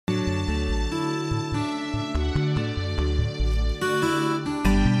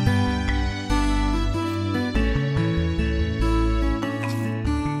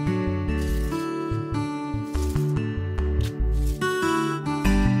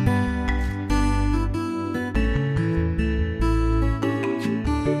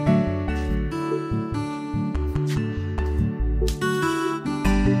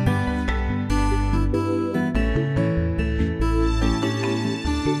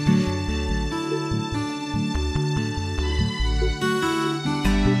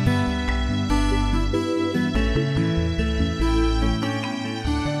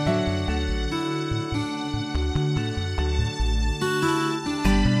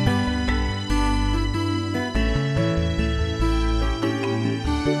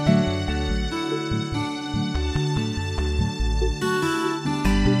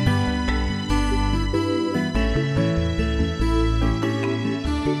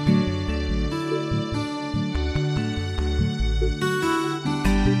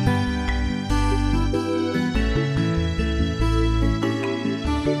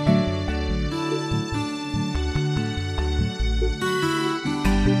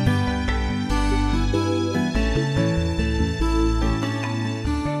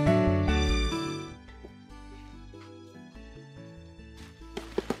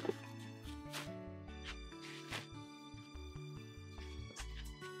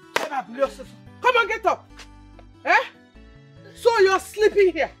Come on, get up. Eh? So you're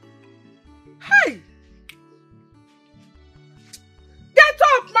sleeping here. Hey! Get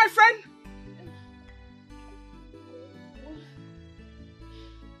up, my friend!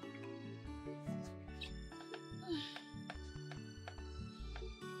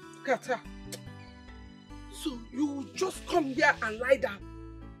 Look at her. So you just come here and lie down.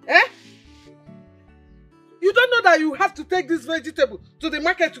 Eh? You don't know that you have to take this vegetable to the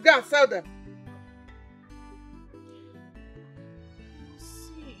market to go and sell them.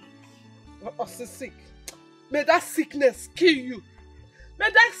 I'm sick. May that sickness kill you. May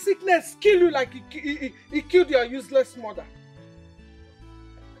that sickness kill you like it killed your useless mother.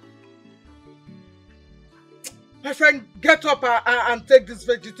 My friend, get up and take this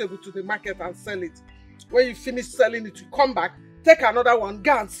vegetable to the market and sell it. When you finish selling it, you come back, take another one,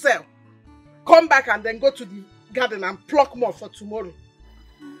 go and sell. Come back and then go to the garden and pluck more for tomorrow.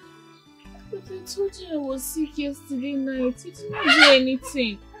 But I told you I was sick yesterday night. You didn't do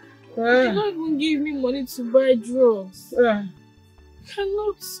anything. You did not even give me money to buy drugs. I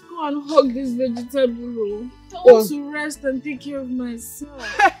cannot go and hug this vegetable. I want to rest and take care of myself.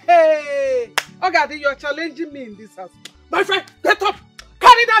 Hey! Okay, you're challenging me in this house. My friend, get up!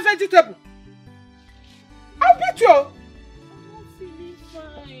 Carry that vegetable! I'll beat you! I'm not feeling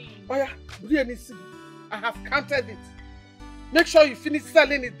fine. Oh yeah, really, I have counted it. Make sure you finish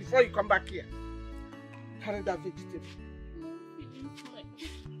selling it before you come back here. Carry that vegetable. I'm not feeling fine.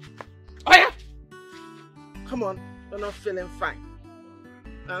 Oh yeah! Come on, you're not feeling fine.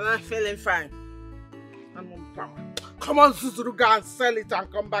 I'm not feeling fine. I'm on power. Come on, Zuzuru, go and sell it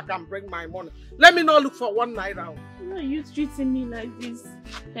and come back and bring my money. Let me not look for 1 naira. Why are you treating me like this?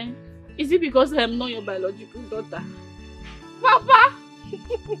 Eh? Is it because I am not your biological daughter? Papa!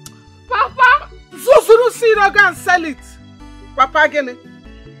 Papa! Zuzuru, see, go and sell it. Papa again?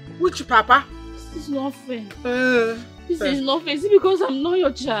 Which Papa? This is not fair. This is not fair. Is it because I'm not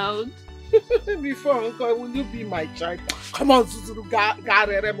your child? Before, Uncle, will you be my child? Come on, Zuzuru,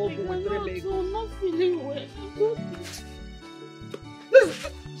 I'm not feeling well.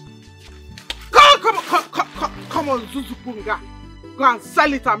 Come on, Zuzupunga. Go and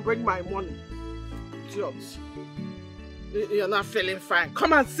sell it and bring my money. Idiots. You're not feeling fine.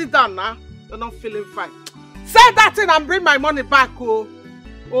 Come and sit down now. You're not feeling fine. Sell that thing and bring my money back, oh.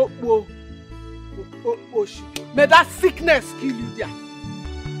 May that sickness kill you there.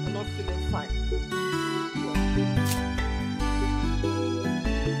 You're not feeling fine.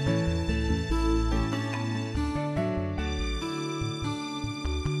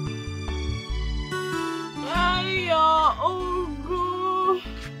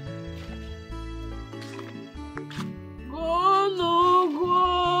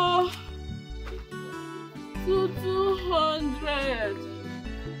 Go to 200.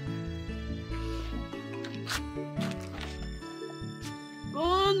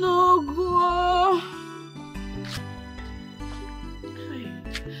 Go.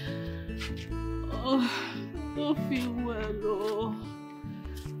 Oh, I don't feel well. Oh,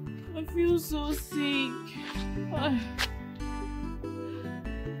 I feel so sick. Why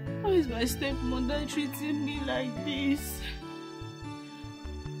is my stepmother treating me like this?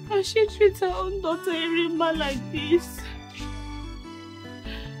 Can she treat her own daughter Irima like this?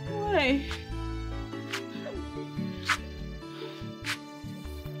 Why?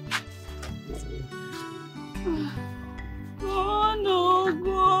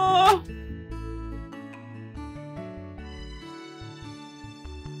 Go.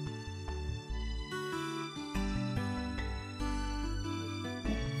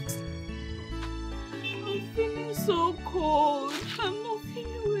 I'm feeling so cold. I'm not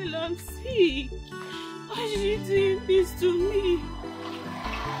feeling well. I'm sick. Why are you doing this to me?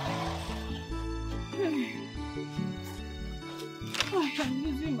 I'm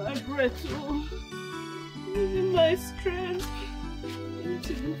losing my breath. Oh. I'm losing my strength. I need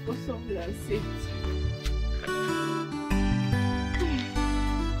to look for somewhere and sit.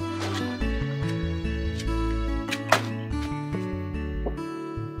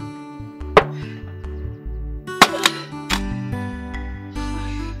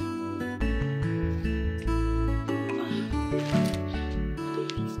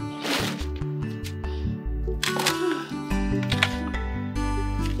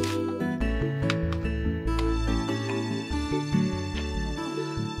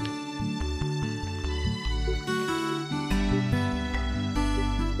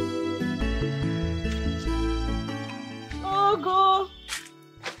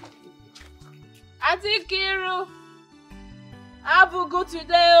 Kiru, Abugo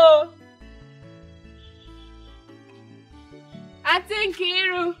today, oh. I think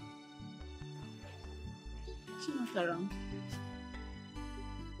Kiru. She's not around.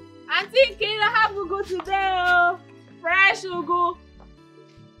 Auntie Kira, have ugu today, oh. Fresh ugu.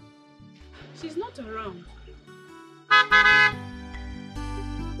 She's not around.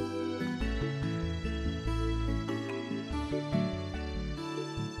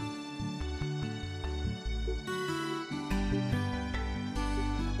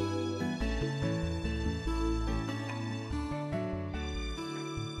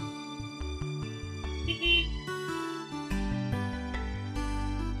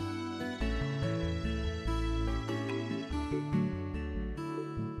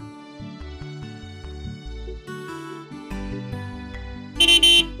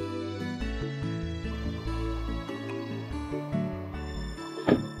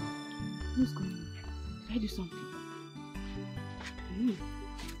 What's going on? Did I do something?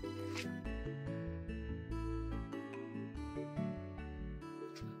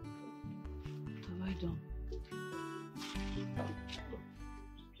 What have I done?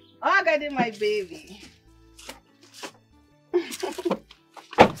 Oh, God, my baby.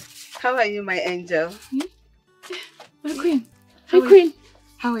 How are you, my angel? My queen. My queen.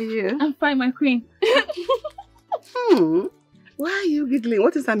 How are you? I'm fine, my queen. Why are you giggling?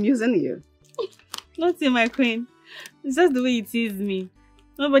 What is amusing you? Nothing, my queen. It's just the way you tease me.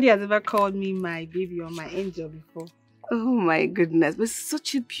 Nobody has ever called me my baby or my angel before. Oh my goodness, but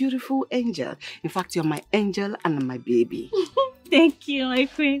such a beautiful angel. In fact, you're my angel and my baby. Thank you, my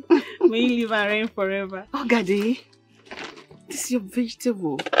queen. May you live and reign forever. Oh, Gaddy, this is your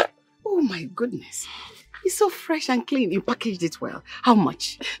vegetable. Oh my goodness. It's so fresh and clean. You packaged it well. How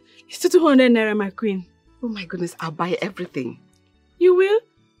much? It's 200 naira, my queen. Oh my goodness, I'll buy everything. You will?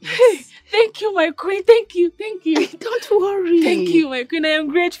 Yes. Hey, thank you, my queen. Thank you. Thank you. Don't worry. Thank you, my queen. I am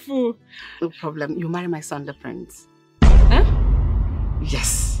grateful. No problem. You marry my son, the prince. Huh?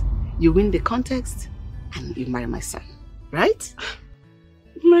 Yes. You win the contest and you marry my son. Right?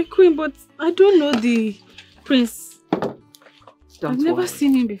 My queen, but I don't know the prince. I've never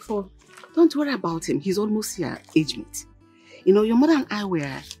seen him before. Don't worry about him. He's almost your age mate. You know, your mother and I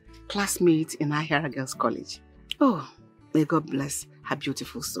were classmates in Ahira Girls College. Oh, may God bless her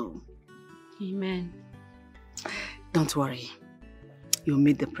beautiful soul. Amen. Don't worry. You'll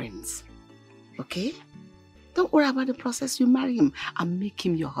meet the prince. Okay? Don't worry about the process. You marry him and make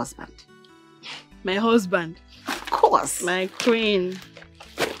him your husband. My husband? Of course. My queen.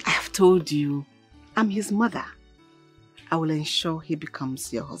 I have told you, I'm his mother. I will ensure he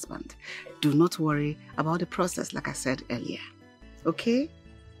becomes your husband. Do not worry about the process, like I said earlier. Okay?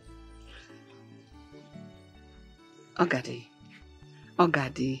 Ogadi.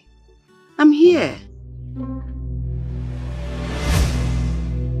 Ogadi. I'm here.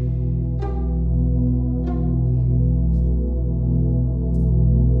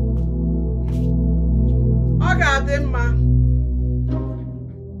 Ogadi, ma.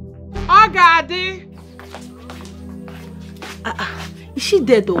 Ogadi. Is she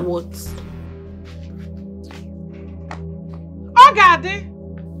dead or what? Ogadi.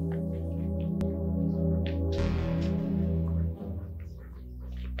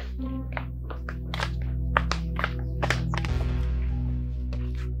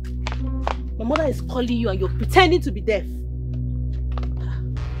 My mother is calling you and you're pretending to be deaf.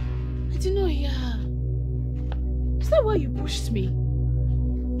 I didn't know hear her. Is that why you pushed me?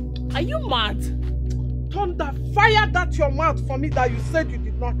 Are you mad? Thunder, fire that your mouth for me that you said you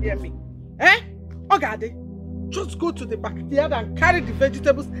did not hear me. Eh? Ogade, just go to the backyard and carry the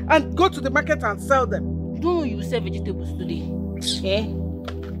vegetables and go to the market and sell them. You don't know you will sell vegetables today. Eh?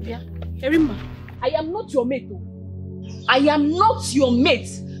 Yeah. Erima, I am not your mate. I am not your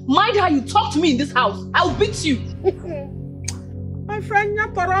mate. Mind how you talk to me in this house. I'll beat you. My friend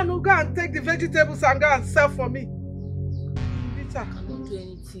Nyatoranu, go and take the vegetables and go and sell for me. Peter. I cannot do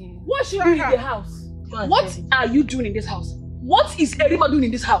anything. What should you do in the house? What are you doing in this house? What is Erima doing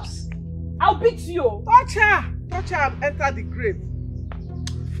in this house? I'll beat you. Touch her and enter the grave.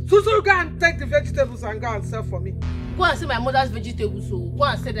 Susu, go and take the vegetables and go and sell for me. Go and sell my mother's vegetables. So go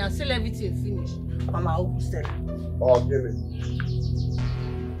and sell them and sell everything and finish. Mama, I will sell. Oh, give it.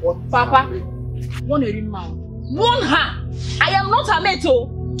 What? Papa, warn Erima. Warn her. I am not her mate. Oh.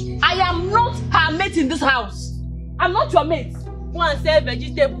 I am not her mate in this house. I'm not your mate. Go and sell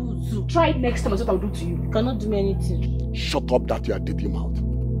vegetables. Try it next time. That's what I'll do to you. You cannot do me anything. Shut up that you are dirty mouth.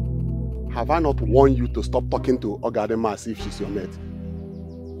 Have I not warned you to stop talking to Ogadema as if she's your mate?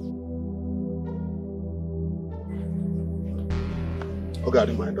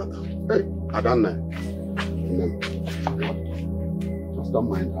 Ogadema, my daughter. Hey, Adana. Just don't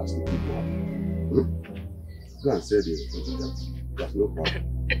mind her sleeping mouth. Go and say this. There's no problem.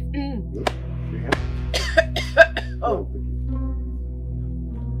 Yeah? Oh.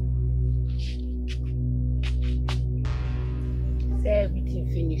 Say everything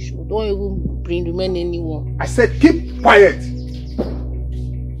finished. Don't even remain anyone. I said keep quiet.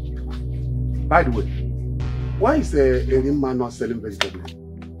 By the way, why is a young man not selling vegetables?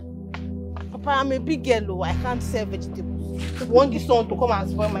 Papa, I'm a big girl. I can't sell vegetables. If you want the sun to come and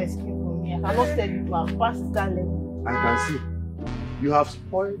spoil my skin for me, I cannot sell it to her. Pass that level. I can see. You have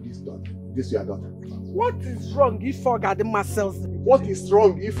spoiled this daughter. This your daughter. What is wrong if Ogadima sells it? What is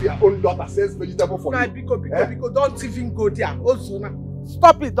wrong if your own daughter sells vegetable for you? Biko, don't even go there. Ozuna.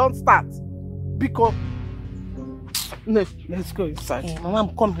 Stop it, don't start. Biko. No, let's go inside. Hey, Mama,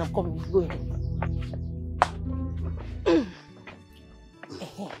 I'm coming, let's go.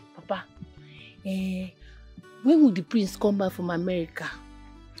 Papa, when will the prince come back from America?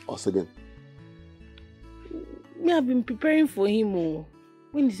 Us again. Me, I've been preparing for him. Oh.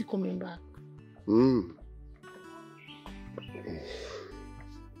 When is he coming back? You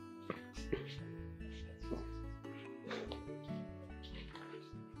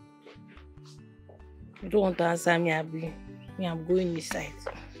don't want to answer me, Abi. Me, I'm going inside.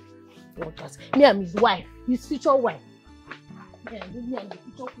 Me, I'm his wife, his future wife. Yeah, me, I'm the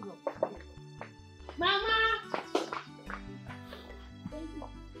future wife. Mama!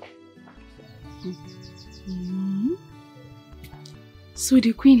 So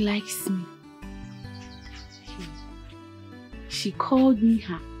the queen likes me. She called me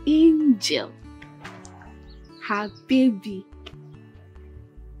her angel, her baby,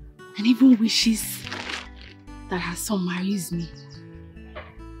 and even wishes that her son marries me.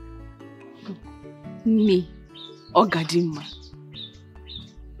 Me, Ogadima.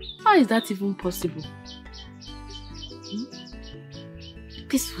 How is that even possible?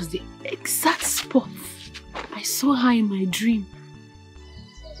 This was the exact spot I saw her in my dream.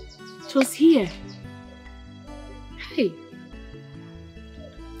 It was here. Hey.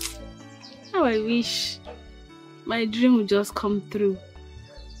 How I wish my dream would just come through.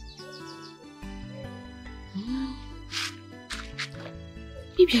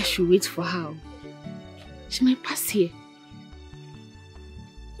 Maybe I should wait for her. She might pass here.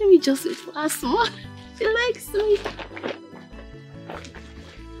 Let me just wait for her small. She likes me.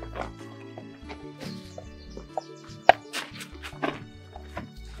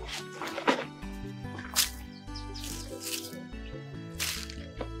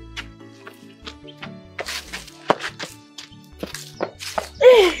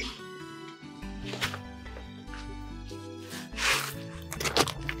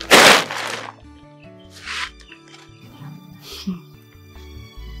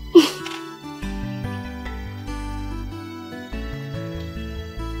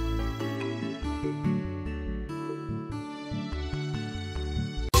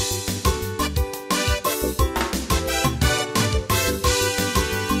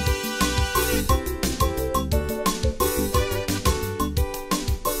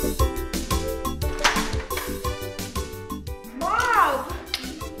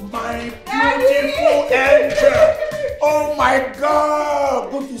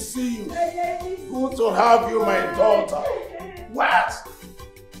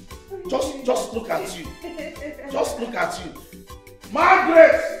 Just look at you. Just look at you.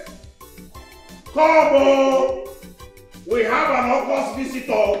 Margaret! Come on! We have an August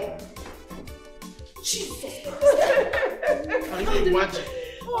visitor. Jesus Christ! Can you imagine?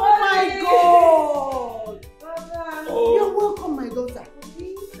 Oh my God! Oh. You're welcome, my daughter.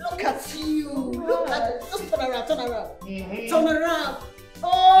 Look at you. Look at it. Just turn around, turn around. Turn around.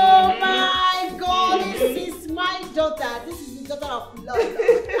 Oh my God, this is my daughter. This is the daughter of love.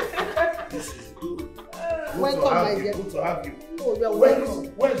 This is good. Welcome, my dear. Good to have you. Oh, you're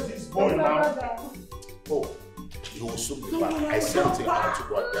welcome. Where's this boy now? Oh, you will soon be back. I sent him out to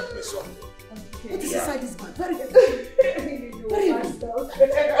go and get me something. What is inside this bag? Very good. Very good.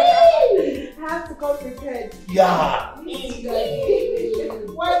 I have to come prepared. Yeah.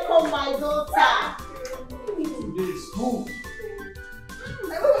 Welcome, my daughter. Today is good.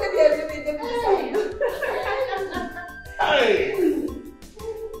 Hey.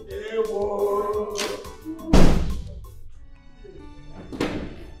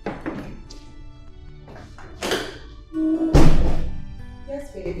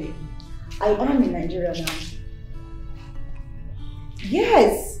 Yes, baby. I am in Nigeria now.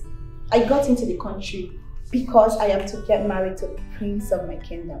 Yes, I got into the country because I am to get married to the prince of my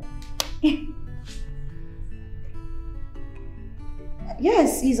kingdom.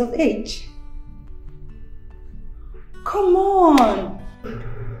 Yes, he's of age. Come on.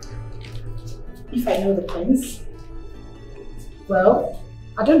 If I know the prince, well,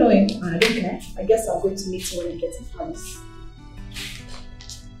 I don't know him, and I don't care. I guess I'm going to meet him when I get to Paris.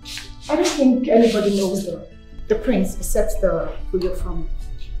 I don't think anybody knows the prince except the royal family.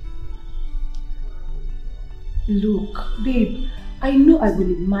 Look, babe, I know I will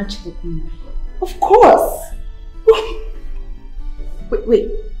match the queen. Of course!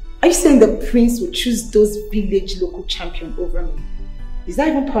 Wait. Are you saying the prince will choose those village local champions over me? Is that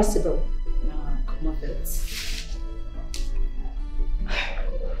even possible? No, come off it.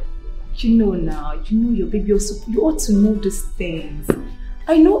 You know now, you know your baby also, you ought to know these things.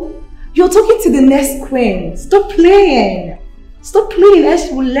 I know, you're talking to the next queen. Stop playing. Stop playing, else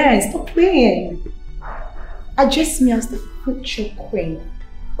you will learn. Stop playing. Address me as the future queen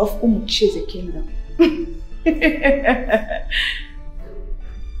of Umuchi's kingdom.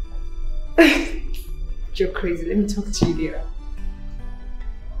 You're crazy. Let me talk to you later.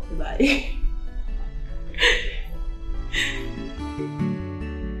 Bye.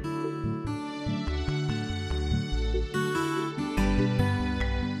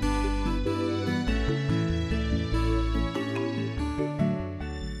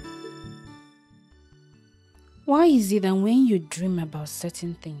 Why is it that when you dream about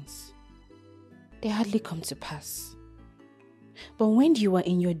certain things, they hardly come to pass? But when you are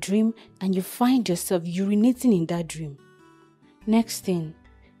in your dream and you find yourself urinating in that dream, next thing,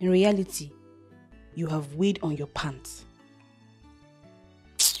 in reality, you have weed on your pants.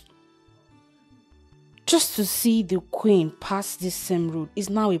 Just to see the queen pass this same road is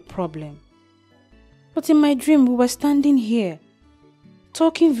now a problem. But in my dream, we were standing here,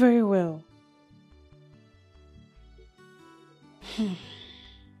 talking very well.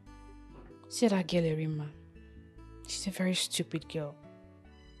 See that girl, Erima? She's a very stupid girl.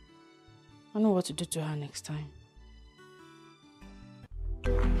 I know what to do to her next time.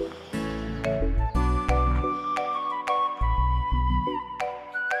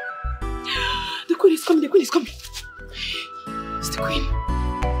 The queen is coming, the queen is coming. It's the queen.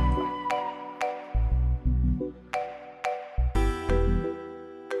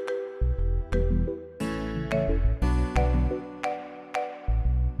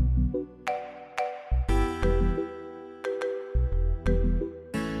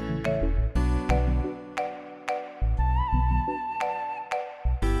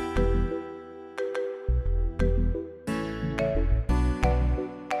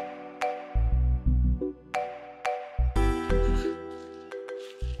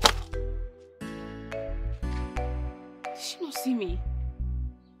 See me.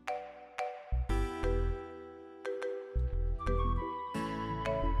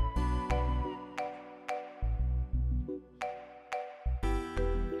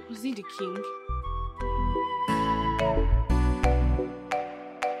 Was he the king?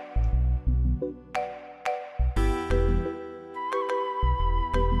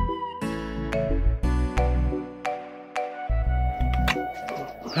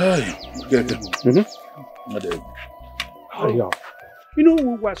 Hey, get it. Hurry up. You know,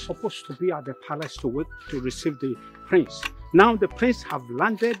 we were supposed to be at the palace to wait to receive the prince. Now the prince have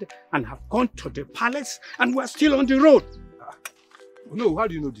landed and have gone to the palace and we're still on the road. No, how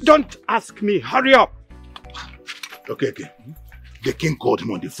do you know this? Don't ask me. Hurry up. Okay. The king called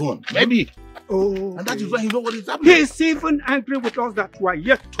him on the phone. Maybe. Oh. And that is why he knows what is happening. He's even angry with us that we are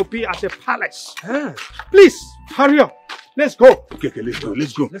yet to be at the palace. Please, hurry up. Let's go. Okay, let's go.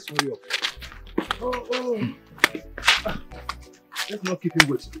 Let's hurry up. Let's not keep him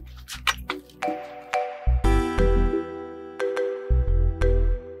waiting.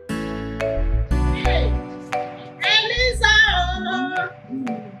 Hey, Eliza!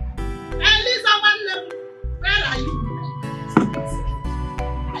 Eliza, where are you?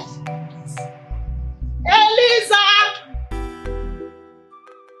 Eliza!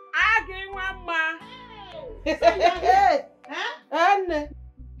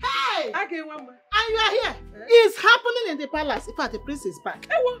 Hey! And you are here. It's happening in the palace. In fact, the prince is back.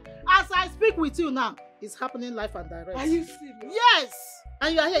 As I speak with you now, it's happening live and direct. Are you serious? Yes.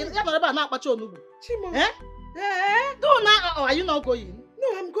 And you are here. You have now, Chima. eh? Do now. Or are you not going? No,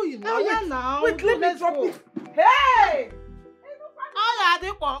 I'm going now. Oh, yeah, now. Wait, let me drop it. Hey! Oh,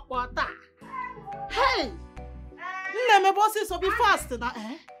 yeah, water. Hey! Let me boss it so be fast now.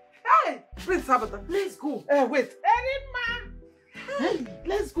 Hey! Prince Abata, let's go. Wait. Erima! Hey,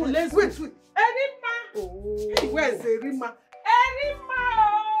 let's go. Wait. Erima! Oh. Hey, where's Erima? Erima!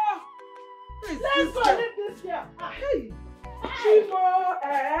 Let's go. Leave this here. Hey! Chimo,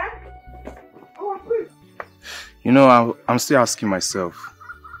 our prince. You know, I'm still asking myself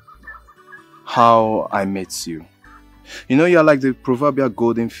how I met you. You know, you're like the proverbial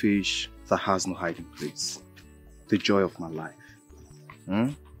golden fish that has no hiding place. The joy of my life.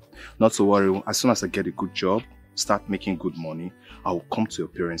 Not to worry, as soon as I get a good job, start making good money, I will come to your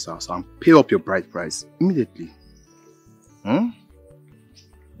parents' house and pay up your bride price immediately.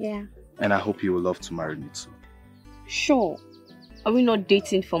 Yeah. And I hope you will love to marry me too. Sure. Are we not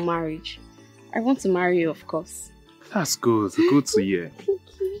dating for marriage? I want to marry you, of course. That's good. Good to hear. Thank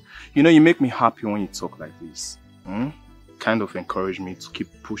you. You know, you make me happy when you talk like this. Kind of encourage me to keep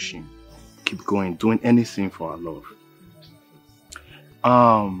pushing, keep going, doing anything for our love.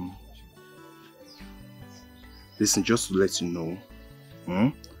 Listen, just to let you know,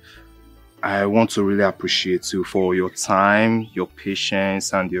 I want to really appreciate you for your time, your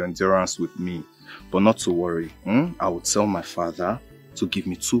patience, and your endurance with me. But not to worry, I will tell my father to give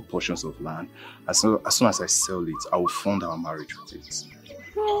me 2 portions of land. As soon as I sell it, I will fund our marriage with it.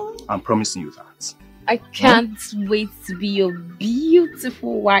 I'm promising you that. I can't wait to be your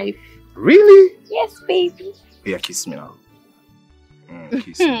beautiful wife. Really? Yes, baby. Yeah, kiss me now.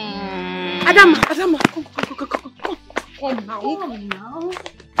 Kiss me. Adama, Come now.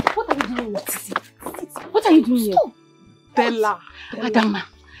 What are you doing? What are you doing here? Stella. Adama,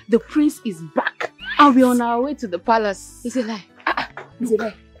 the prince is back and we're on our way to the palace. It's a lie. It's a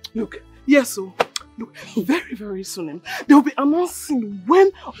lie. Look, yes, so look, very, very soon, they will be announcing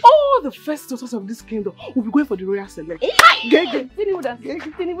when all the first daughters of this kingdom will be going for the royal select. Guys, what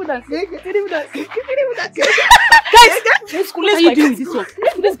are you doing with this one?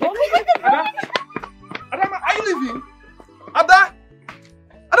 Let's go. Adama, are you leaving? Ada,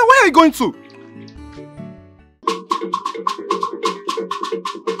 where are you going to?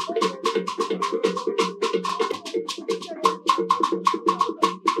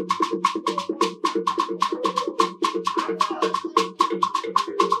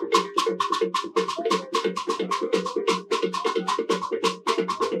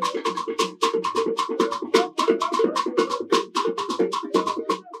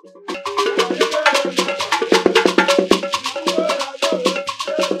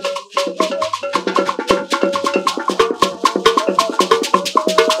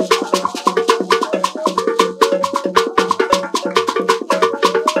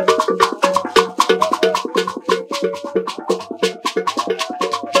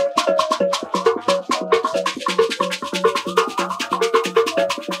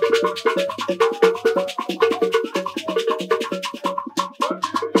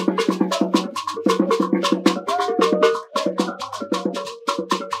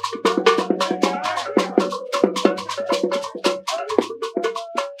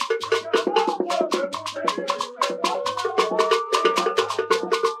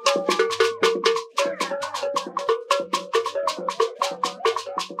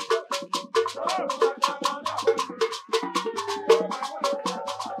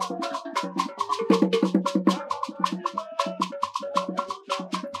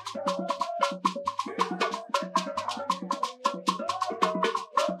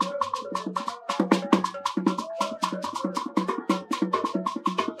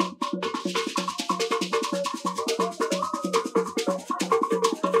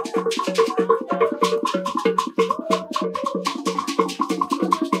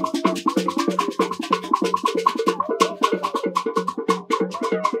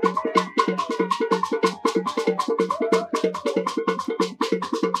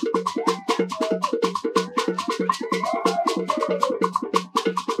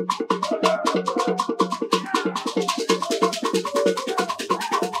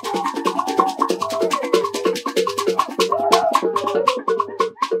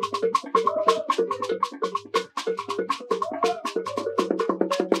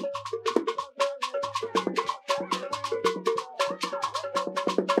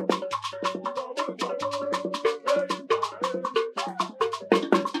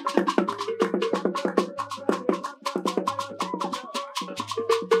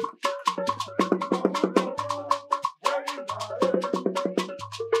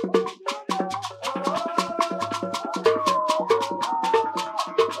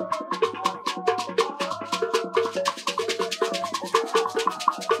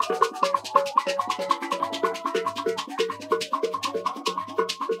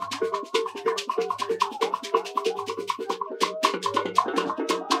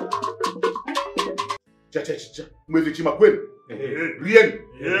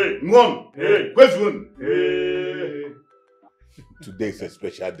 Today is a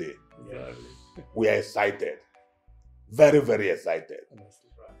special day. We are excited. Very, very excited.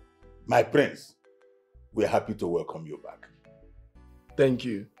 My prince, we are happy to welcome you back. Thank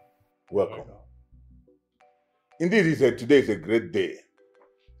you. Welcome. Indeed, today is a great day.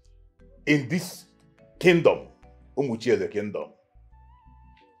 In this kingdom, Umuchi is a kingdom,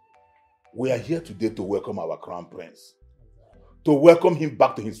 We are here today to welcome our crown prince, to welcome him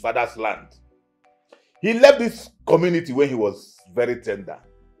back to his father's land. He left this community when he was very tender,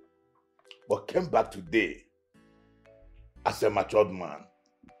 but came back today as a matured man.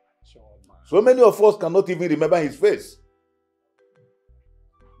 So many of us cannot even remember his face.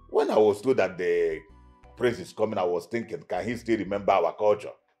 When I was told that the prince is coming, I was thinking, can he still remember our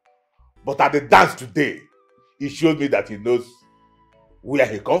culture? But at the dance today, he showed me that he knows where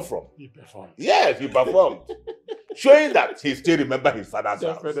he come from. He performed. Yes, he performed. Showing that he still remembers his father's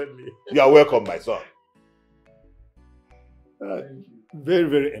house. Definitely. You are welcome, my son. Very,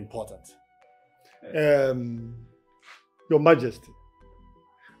 very important. Your Majesty,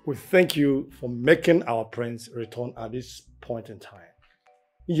 we thank you for making our prince return at this point in time.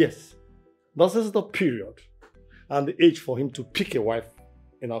 Yes, this is the period and the age for him to pick a wife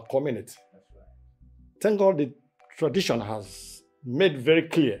in our community. Thank God the tradition has made very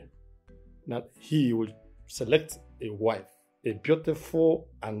clear that he will select a wife, a beautiful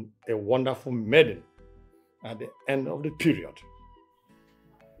and a wonderful maiden at the end of the period.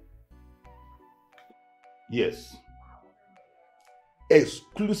 Yes.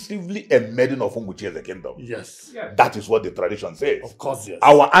 Exclusively a maiden of whom we share the kingdom. Yes. That is what the tradition says. Of course, yes.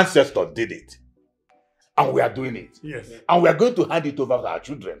 Our ancestors did it. And we are doing it. Yes. And we are going to hand it over to our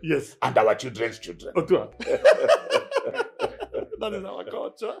children. Yes. And our children's children. That is our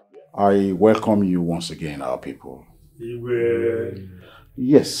culture. I welcome you once again, our people.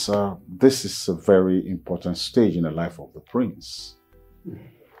 Yes, this is a very important stage in the life of the prince.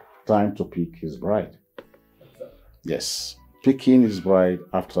 Time to pick his bride. Yes, picking his bride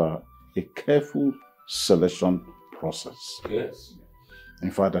after a careful selection process. Yes.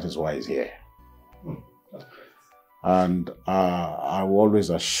 In fact, that is why he's here. And I will always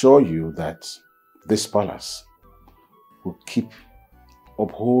assure you that this palace will keep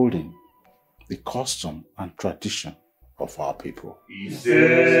upholding the custom and tradition of our people.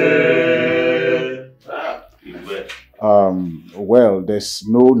 Well, there's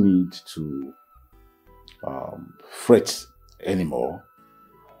no need to fret anymore.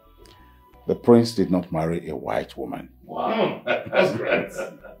 The prince did not marry a white woman. Wow, that's great.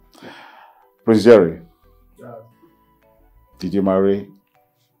 Prince Jerry, did you marry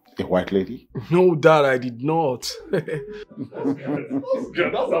a white lady? No, Dad, I did not. That's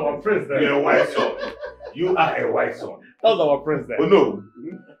our prince then. You're a white son. You are a white son. That's our prince then. Oh no.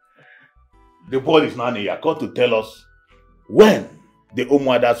 The boy is now here come to tell us when the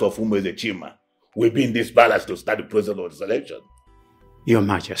Omoadas of Umeze Chima will be in this palace to start the process of the selection. Your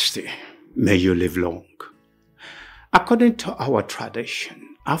Majesty, may you live long. According to our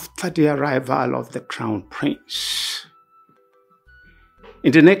tradition, after the arrival of the Crown Prince,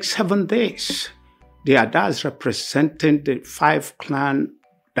 in the next 7 days, the Adas representing the 5 clans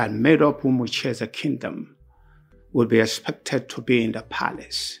that made up Umuche's kingdom will be expected to be in the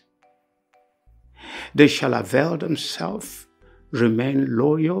palace. They shall avail themselves, remain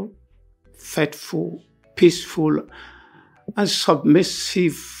loyal, faithful, peaceful, and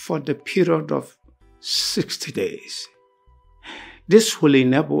submissive for the period of 60 days. This will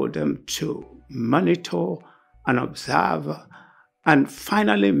enable them to monitor and observe and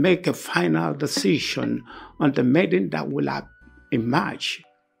finally make a final decision on the maiden that will emerge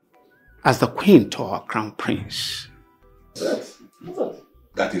as the queen to our crown prince.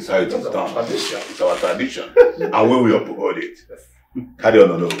 That is how it is done. It's our tradition. And we will uphold it. Carry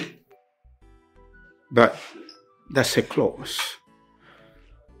on, no. But that's a clause.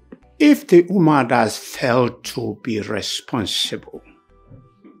 If the Umadas failed to be responsible,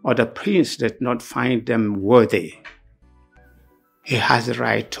 or the prince did not find them worthy, he has the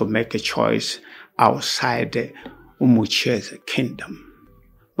right to make a choice outside the Umuche's kingdom.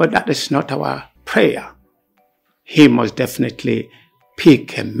 But that is not our prayer. He must definitely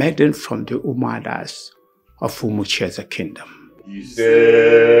pick a maiden from the Umadas of Umuche's kingdom. Hey,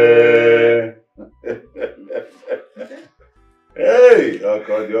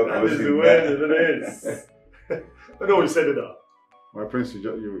 that is the way it is. Look how we set it up. My prince,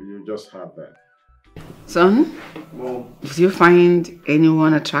 you just have that. Son, did you find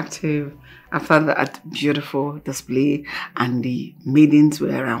anyone attractive after that beautiful display and the maidens were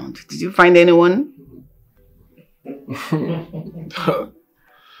around? Did you find anyone? I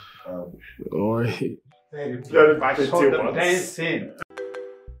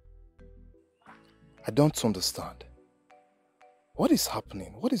don't understand. What is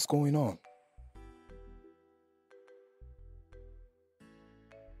happening? What is going on?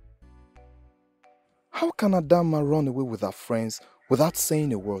 How can Adama run away with her friends without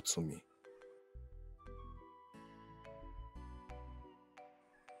saying a word to me?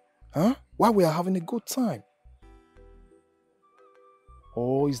 Huh? While we are having a good time.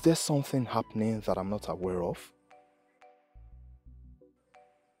 Or is there something happening that I'm not aware of?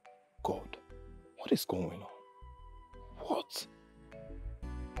 God, what is going on? What?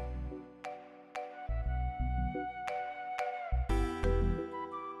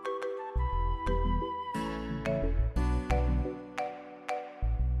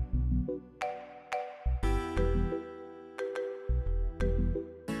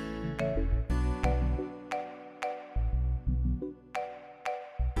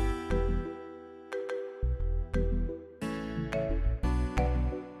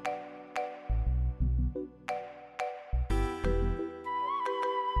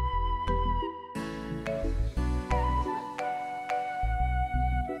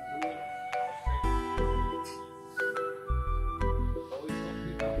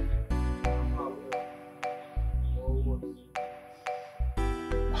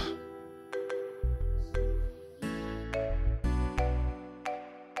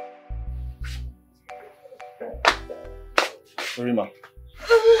 Rima,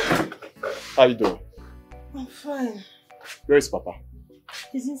 how you doing? I'm fine. Where is Papa?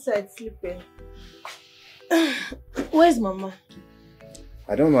 He's inside sleeping. Where's Mama?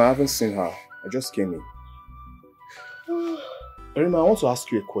 I don't know, I haven't seen her. I just came in. Rima, I want to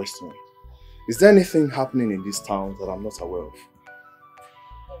ask you a question. Is there anything happening in this town that I'm not aware of?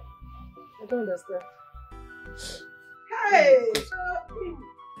 I don't understand. Hey!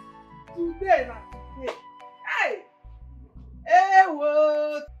 Today, hey! Hey,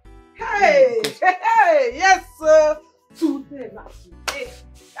 what? Hey! Hey! Yes, sir! Today,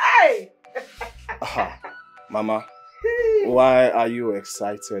 hey! Aha. Mama, why are you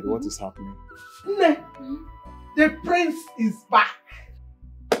excited? What is happening? The prince is back.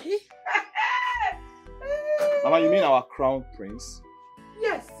 Mama, you mean our crown prince?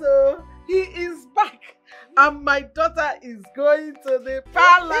 Yes, sir. He is back. And my daughter is going to the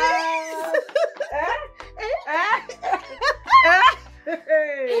palace.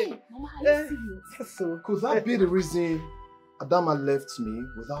 Hey, Mama, are you serious? Yes, sir. Could that be the reason Adama left me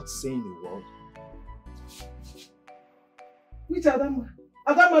without saying a word? Which Adama?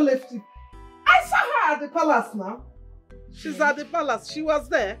 Adama left you. I saw her at the palace now. She's at the palace. She was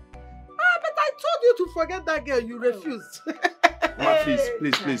there. But I told you to forget that girl. You refused. Mama,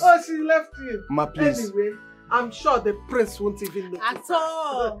 please. Oh, she left you. Mama, please. Anyway, I'm sure the prince won't even notice. At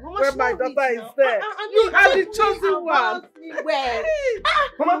all. When my daughter is there. You are the chosen one. Well.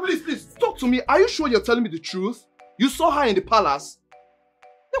 Mama, please, talk to me. Are you sure you're telling me the truth? You saw her in the palace?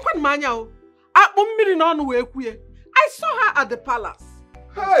 I saw her at the palace.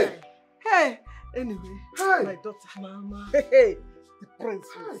 Hey! Anyway, my daughter. Mama. Hey, the prince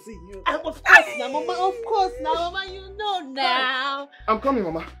will see you. Of course now, Mama. Of course now, Mama. You know now. I'm coming,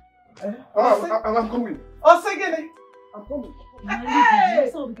 Mama. I'm coming. Oh, say again. I'm coming.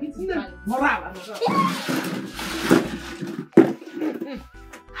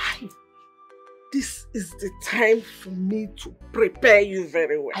 Hey! This is the time for me to prepare you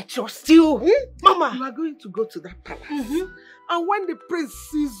very well. I trust you. Mama, you are going to go to that palace. And when the prince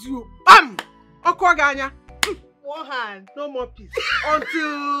sees you, bam! Okwaganya. One hand. No more peace.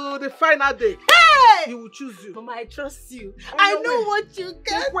 Until the final day. Hey! He will choose you. Mama, I trust you. I know what you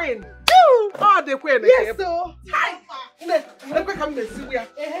can The queen. do. Oh, the queen. Yes, so. Hi. Let me come and see where.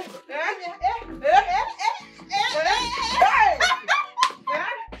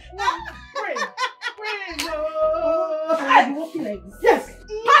 Queen. I'll be walking like this. Yes.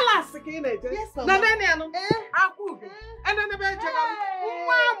 Palace. Yes, Mama. And then the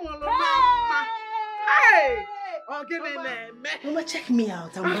Hey! Mama, check me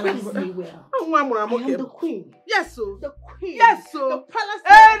out. I'm balancing well. I am the queen. Yes, so. The queen. Yes, so. The palace.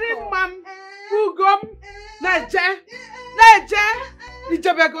 Mam. Ugom. Neje.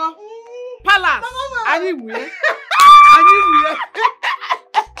 Ijebego. Palace. Anywhere.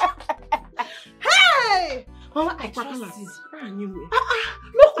 Hey! Mama, I trust you. Anywhere.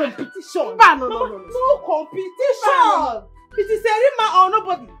 No competition. No competition. It is a Rima or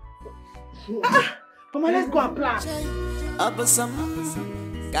nobody. Mama, let's go and plan. Am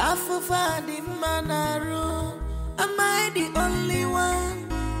I the only one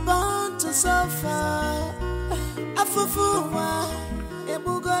born to suffer?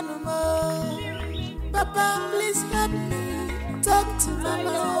 Papa, please help me. Talk to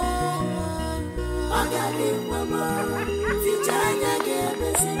Mama.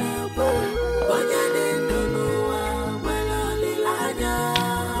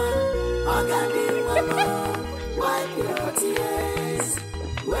 Wipe your tears.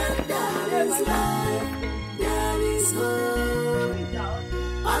 When there is life, there is hope.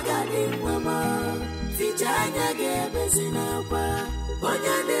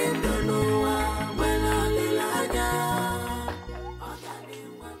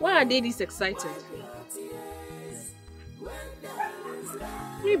 Why are they this excited?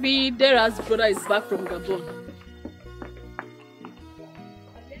 Maybe Dera's brother is back from Gabon.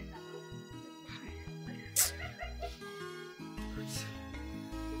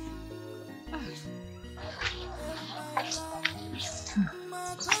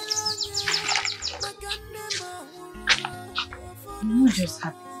 I'm not just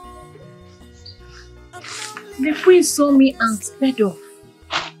happy. The queen saw me and sped off.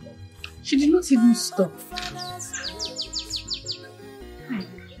 She did not even stop.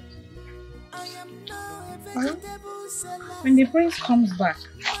 Well, when the prince comes back,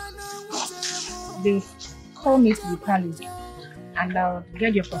 they'll call me to the palace and I'll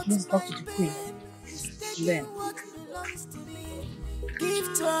get your permission to talk to the queen. Then.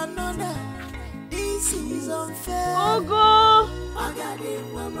 Give to another. This is unfair. Ogo!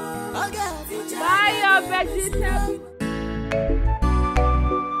 Buy your vegetable.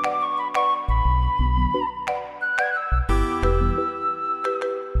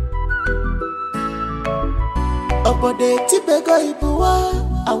 Obode Tibego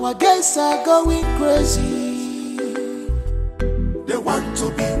Ibuwa, our guests are going crazy. They want to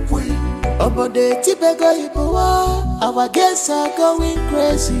be queen. Obode Tibego Ibuwa, our guests are going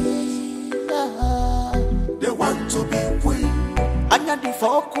crazy. They want to be queen. Anya di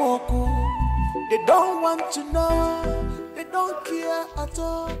Fokuoku. They don't want to know. They don't care at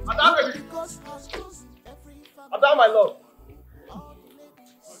all. Madam, my love.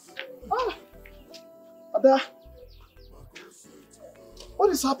 Ah, Ada. What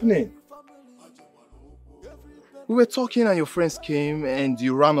is happening? We were talking and your friends came and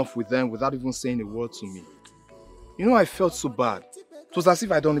you ran off with them without even saying a word to me. You know, I felt so bad. It was as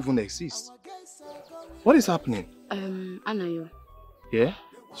if I don't even exist. What is happening? Anayo. Yeah?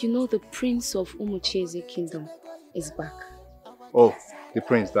 You know the prince of Umucheze kingdom is back. Oh, the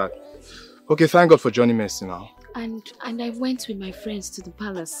prince, that. Okay, thank God for joining Mercy now. And I went with my friends to the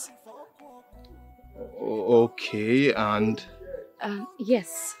palace. Okay, and...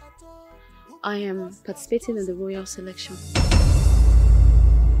 Yes. I am participating in the royal selection.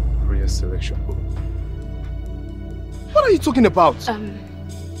 Royal selection? What are you talking about?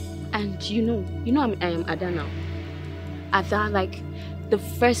 And you know I am Ada now. Ada, like the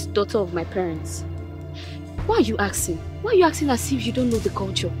first daughter of my parents. Why are you asking? Why are you acting as if you don't know the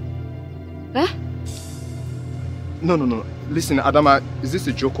culture? Eh? No. Listen, Adama, is this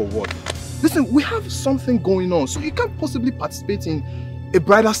a joke or what? Listen, we have something going on, so you can't possibly participate in a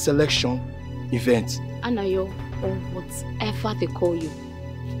bridal selection event. Anayo, or whatever they call you.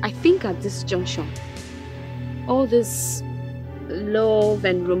 I think at this junction, all this love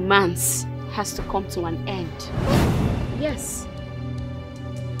and romance has to come to an end. Yes.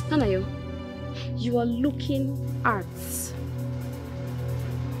 Anayo, you are looking at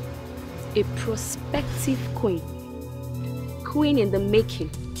a prospective queen. Queen in the making.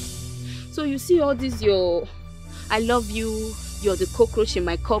 So you see all this, I love you, you're the cockroach in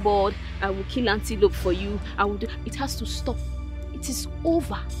my cupboard, I will kill antelope for you, it has to stop. It is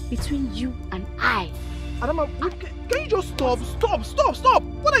over between you and I. Adama, can you just stop? Stop!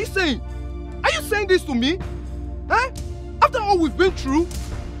 What are you saying? Are you saying this to me? Eh? After all we've been through,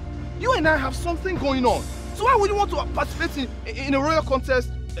 you and I have something going on. So why would you want to participate in a royal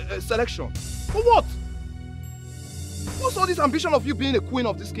contest selection? For what? What's all this ambition of you being a queen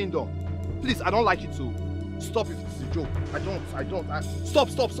of this kingdom? Please, I don't like it too. Stop if it's a joke. I don't. Stop,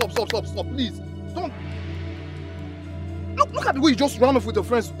 please. Don't. Look at the way you just ran off with your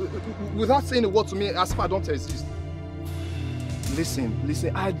friends without saying a word to me as if I don't exist.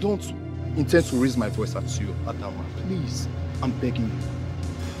 Listen, I don't intend to raise my voice at you, Adama. Please, I'm begging you.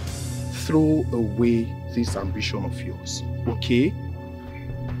 Throw away this ambition of yours, okay?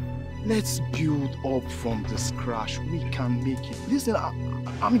 Let's build up from the scratch. We can make it. Listen,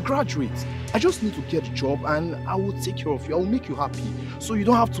 I'm a graduate. I just need to get a job and I will take care of you. I will make you happy. So you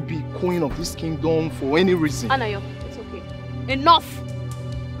don't have to be queen of this kingdom for any reason. Anayo, it's okay. Enough!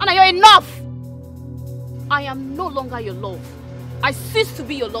 Anayo, enough! I am no longer your love. I cease to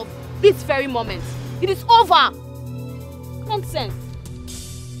be your love this very moment. It is over! Nonsense.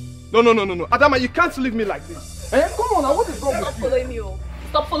 No. Adama, you can't leave me like this. Eh? Come on now, what is wrong with you?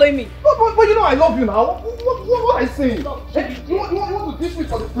 Stop following me, Stop following me. But you know I love you now. What are you saying? Eh? You want to ditch me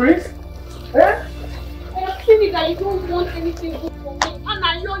for the prince? Eh? I am feeling that you don't want anything good for me.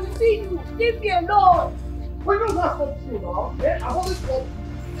 Anayo, you see you. Leave me alone. But you know that's not true now. Eh? I've always wanted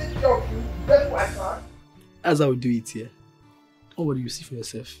to take care of you. That's why I can. As I will do it here. Don't worry, you see for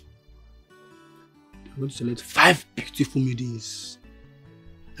yourself. I'm going to select 5 beautiful maidens.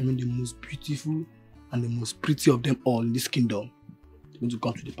 I mean the most beautiful and the most pretty of them all in this kingdom. They're going to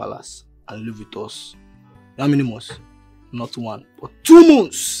come to the palace and live with us. How many months? Not 1, but 2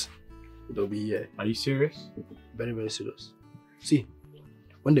 months. They'll be here. Are you serious? Very, very serious. See,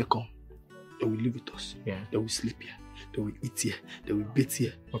 when they come, they will live with us. Yeah. They will sleep here. They will eat here. They will bathe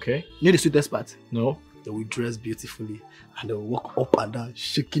here. Okay. You know the sweetest part? No. They will dress beautifully and they will walk up and down,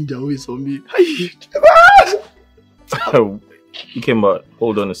 shaking their waist on me. Ikemba,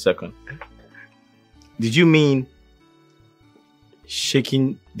 hold on a second. Did you mean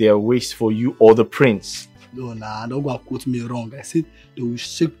shaking their waist for you or the prince? No, nah, don't go and quote me wrong. I said they will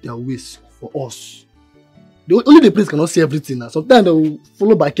shake their waist for us. Only the prince cannot see everything now. Sometimes they will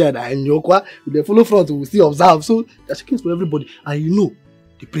follow backyard and they follow front, we will still observe. So they're shaking for everybody. And you know,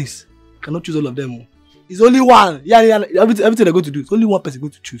 the prince cannot choose all of them. It's only one. Yeah, everything they're going to do, it's only one person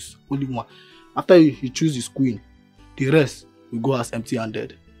going to choose. Only one. After he chooses his queen, the rest will go as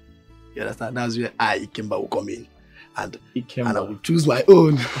empty-handed. You understand? That's where Ikemba, will come in. And I will choose my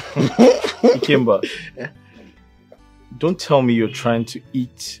own. Ikemba, don't tell me you're trying to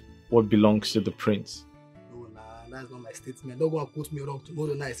eat what belongs to the prince. No, nah, that's not my statement. Don't go and quote me wrong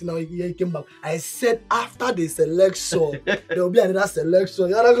tomorrow night. See now he came back. I said after the selection, there will be another selection.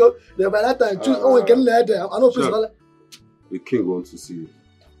 You know, go. There by that time choose. We can let them. I know principal. The king wants to see you.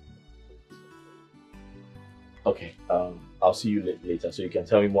 Okay. I'll see you later, so you can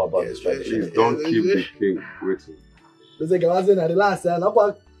tell me more about this tradition. Please don't keep the king waiting. Let's say I was in the last year.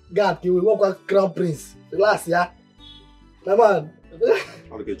 Now, God, we walk with crown prince. The last year. My man.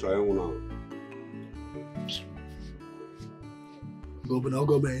 Okay, try one now.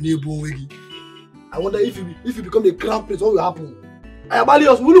 I wonder if you become the crown prince, what will happen? I abandon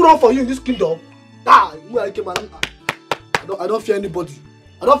us. Will you run for you in this kingdom? I don't fear anybody.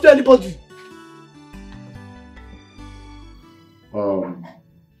 I don't fear anybody.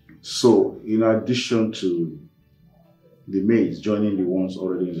 So, in addition to the maids joining the ones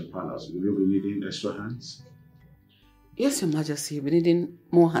already in the palace, will you be needing extra hands? Yes, Your Majesty, we're needing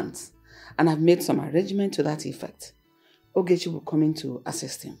more hands. And I've made some arrangement to that effect. Ogechi will come in to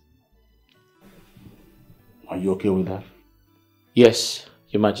assist him. Are you okay with that? Yes,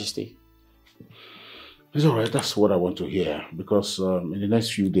 Your Majesty. It's alright, that's what I want to hear. Because in the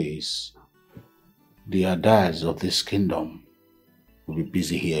next few days, the Adads of this kingdom will be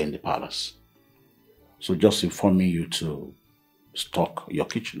busy here in the palace. So just informing you to stock your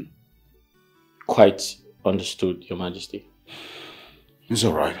kitchen. Quite understood, Your Majesty. It's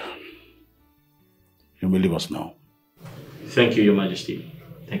alright. You may leave us now. Thank you, Your Majesty.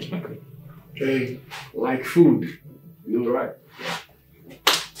 Thank you, my queen. Okay, like food. You know, right?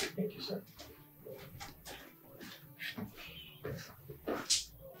 Thank you, sir.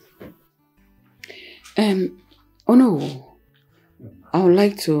 Oh no. I would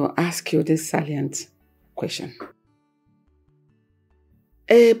like to ask you this salient question.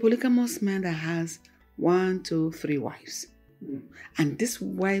 A polygamous man that has 1, 2, 3 wives, and these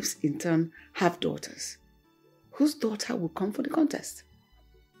wives in turn have daughters, whose daughter will come for the contest?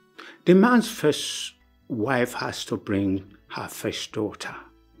 The man's first wife has to bring her first daughter.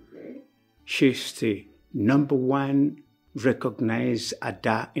 She's the #1 recognized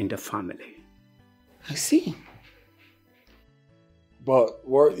Ada in the family. I see. But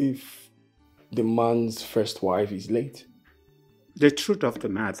what if the man's first wife is late? The truth of the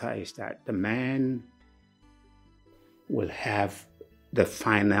matter is that the man will have the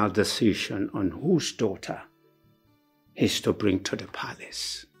final decision on whose daughter is to bring to the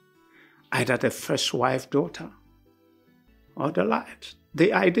palace. Either the first wife daughter or the last.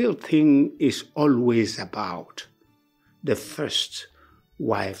 The ideal thing is always about the first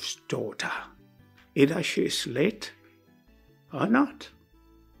wife's daughter. Either she is late or not.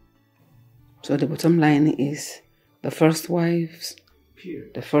 So the bottom line is the first wife's,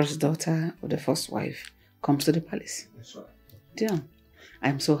 the first daughter or the first wife comes to the palace. That's right. Yeah,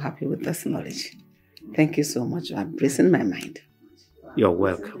 I'm so happy with this knowledge. Thank you so much. I'm bracing my mind. You're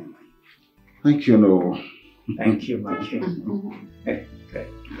welcome. Thank you, no. Thank you, my king.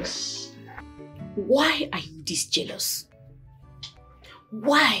 Yes. Why are you this jealous?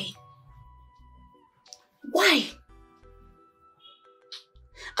 Why? Why?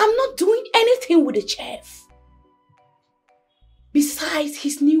 I'm not doing anything with the chef. Besides,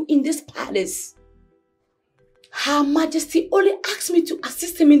 he's new in this palace. Her Majesty only asked me to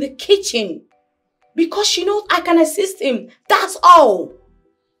assist him in the kitchen because she knows I can assist him. That's all.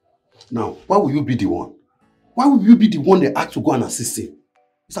 Now, why will you be the one? Why will you be the one they asked to go and assist him?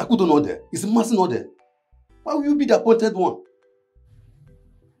 Is Akudo not there? Is Masi not there? Why will you be the appointed one?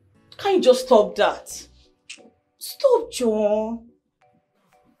 Can't you just stop that? Stop, John.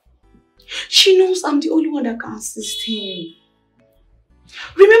 She knows I'm the only one that can assist him.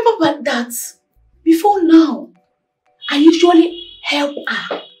 Remember that before now, I usually help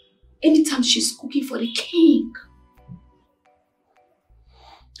her anytime she's cooking for the king.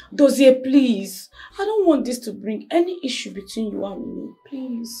 Dozie, please. I don't want this to bring any issue between you and me.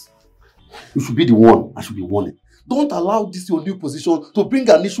 Please. You should be the one. I should be warning. Don't allow this your new position to bring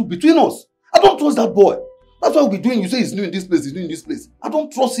an issue between us. I don't trust that boy. That's what we'll be doing. You say he's new in this place, he's new in this place. I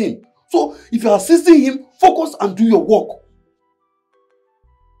don't trust him. So if you're assisting him, focus and do your work.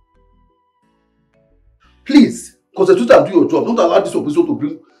 Please, concentrate and do your job. Don't allow this opposition to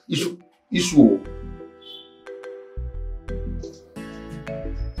bring issue.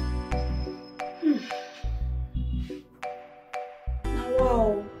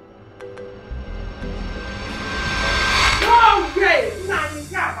 Wow. No,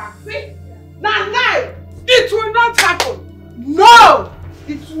 it will not happen. No,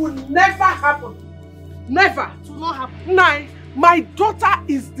 it will never happen. Never. It will not happen. Now, my daughter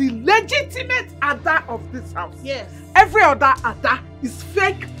is the legitimate Ada of this house. Yes. Every other Ada is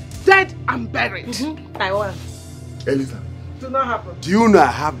fake, dead and buried. I want. Eliza, Do not happen. do you know I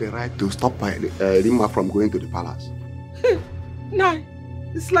have the right to stop Rima from going to the palace? Nai,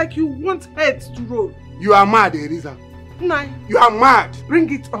 it's like you want heads to roll. You are mad, Eliza. Nai, You are mad.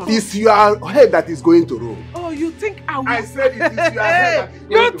 bring it on. It's your head that is going to roll. Oh, you think I will? I said it is your head that is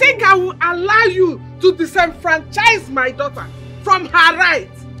going You to think I will allow you to disenfranchise my daughter from her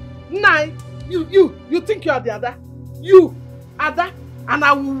right? Nai, you think you are the Ada? You, Ada? And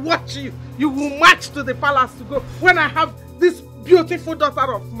I will watch you. You will march to the palace to go when I have this beautiful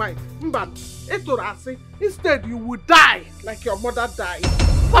daughter of mine. But instead you will die like your mother died.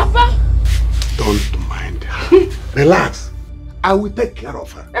 Papa! Don't mind her. Relax. I will take care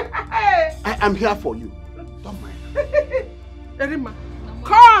of her. I am here for you. Don't mind her. Erima,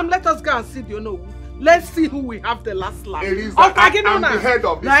 come, let us go and see the Onowu. Let's see who will have the last laugh. Eliza, I am the head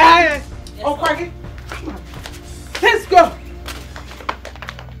of this family. Okwagi, come on. Let's go.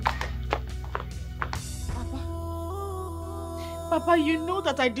 Papa, you know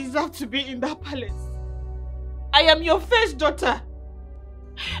that I deserve to be in that palace. I am your first daughter.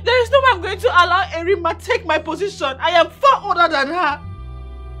 There is no way I'm going to allow Erima take my position. I am far older than her.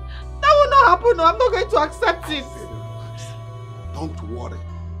 That will not happen. No, I'm not going to accept it. Don't worry.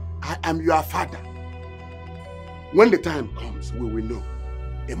 I am your father. When the time comes, we will know.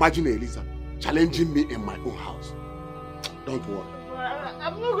 Imagine Eliza challenging me in my own house. Don't worry.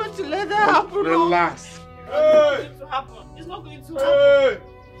 I'm not going to let that happen. Relax. Hey! It's not going to happen. It's not going to happen. Hey!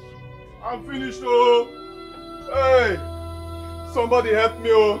 I'm finished, oh! Hey! Somebody help me,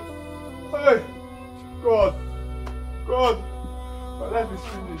 oh! Hey! God! God! My life is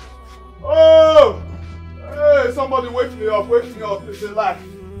finished. Oh! Hey! Somebody wake me up, wake me up. It's a lie.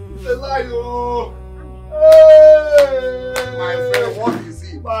 It's a lie, oh! Hey! My friend, what is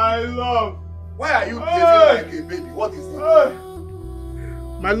it? My love! Why are you behaving like a baby? What is it? Hey!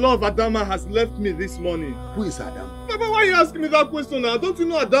 My love, Adama, has left me this morning. Who is Adama? Papa, why are you asking me that question now? Don't you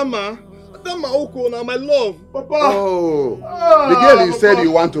know Adama? Adama Oko now, my love. Papa. Oh, the girl you said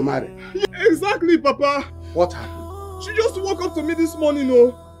you want to marry. Yeah, exactly, Papa. What happened? She just woke up to me this morning,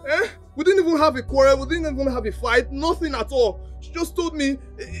 oh. We didn't even have a quarrel. We didn't even have a fight. Nothing at all. She just told me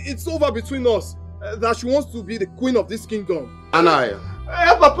it's over between us. That she wants to be the queen of this kingdom. Anaya.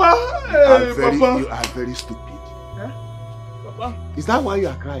 Hey, Papa. Hey, Papa. You are very stupid. Papa. Is that why you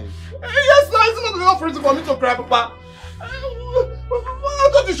are crying? Yes, sir. It's not enough reason for me to cry, Papa. I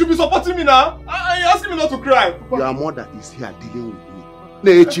thought you should be supporting me now. You're asking me not to cry. Papa. Your mother is here dealing with me.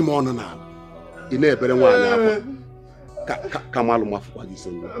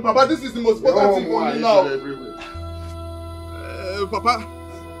 Papa, this is the most important thing for me now.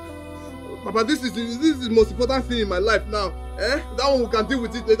 Papa, this is the most important thing in my life now. That one we can deal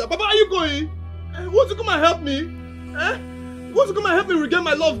with it later. Papa, are you going? Want to come and help me? Want to come and help me regain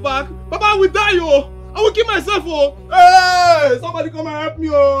my love back? Papa, I will die, oh! I will kill myself, oh! Hey! Somebody come and help me,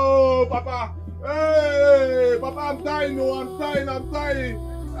 oh! Papa! Hey! Papa, I'm dying, oh! I'm dying!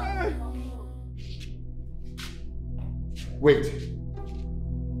 Hey. Wait.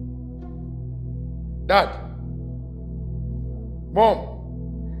 Dad. Mom.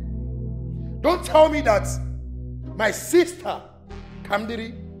 Don't tell me that my sister,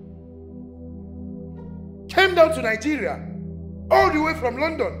 Kamdiri, came down to Nigeria all the way from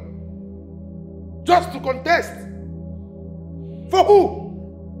London just to contest. For who?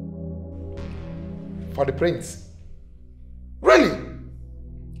 For the prince. Really?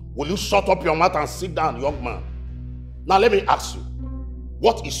 Will you shut up your mouth and sit down, young man? Now let me ask you.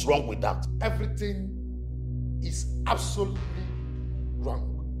 What is wrong with that? Everything is absolutely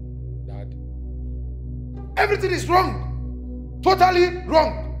wrong, Dad. Everything is wrong. Totally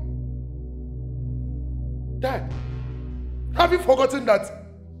wrong. Dad, have you forgotten that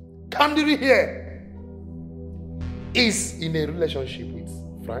Kandiri here is in a relationship with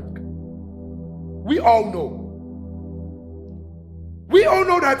Frank? We all know. We all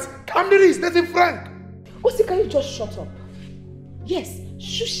know that Kandiri is dating Frank. Osi, can you just shut up? Yes,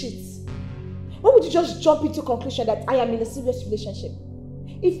 shush it. Why would you just jump into conclusion that I am in a serious relationship?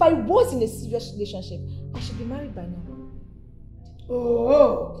 If I was in a serious relationship, I should be married by now.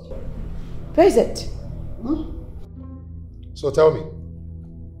 Oh. Where is it? So tell me,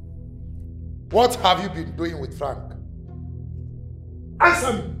 what have you been doing with Frank?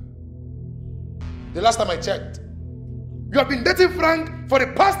 Answer me. The last time I checked, you have been dating Frank for the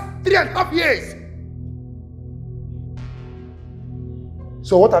past 3.5 years.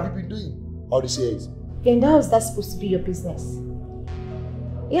 So what have you been doing all these years? And how is that supposed to be your business?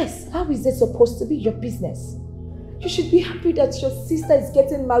 Yes, how is it supposed to be your business? You should be happy that your sister is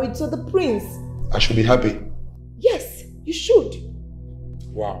getting married to the prince. I should be happy. Yes, you should.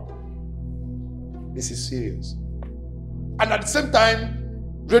 Wow. This is serious. And at the same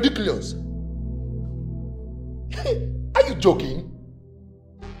time, ridiculous. Are you joking?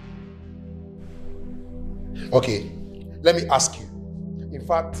 Okay, let me ask you. In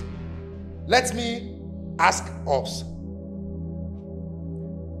fact, let me ask us.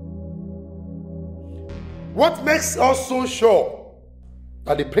 What makes us so sure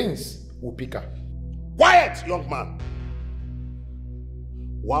that the prince will pick her? Quiet, young man.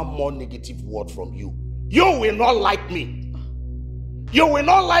 One more negative word from you. You will not like me. You will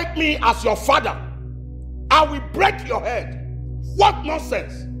not like me as your father. I will break your head. What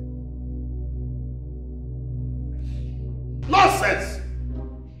nonsense? Nonsense!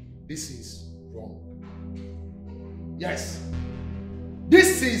 This is wrong. Yes.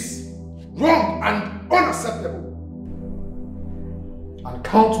 This is wrong and unacceptable. And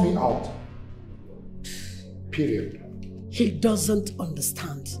count me out. Period. He doesn't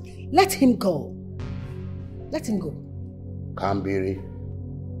understand. Let him go. Let him go. Kambiri.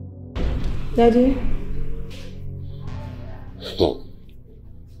 Daddy?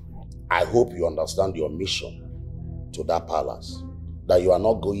 I hope you understand your mission to that palace. That you are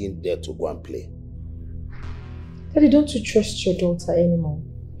not going there to go and play. Daddy, don't you trust your daughter anymore?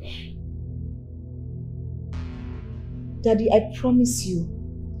 Daddy, I promise you,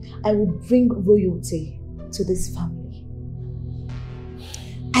 I will bring royalty to this family.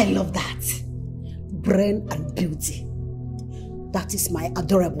 I love that. Brain and beauty. That is my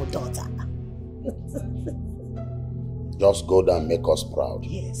adorable daughter. Just go there and make us proud.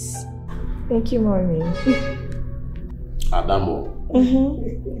 Yes. Thank you, Mommy. Adamo.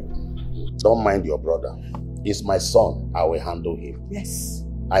 Don't mind your brother. He's my son. I will handle him. Yes.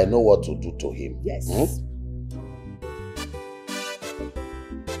 I know what to do to him. Yes.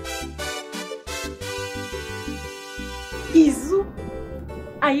 Izu,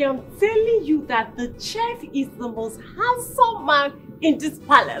 I am telling you that the chef is the most handsome man in this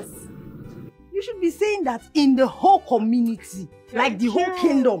palace. You should be saying that in the whole community, like the whole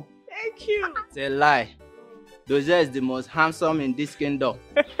kingdom. Thank you. It's a lie. Dozier is the most handsome in this kingdom.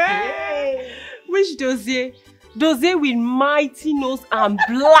 Which Dozier? Dozier with mighty nose and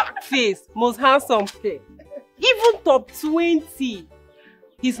black face. Most handsome. Even top 20.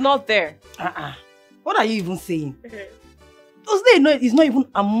 He's not there. What are you even saying? Dozier is not even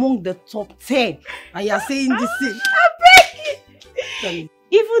among the top 10. And you are saying this thing.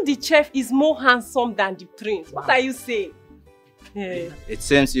 Even the chef is more handsome than the prince. What are you saying? It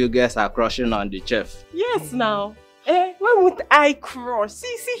seems you guys are crushing on the chef. Yes, now. Why would I crush?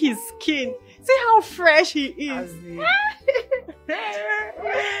 See his skin. See how fresh he is.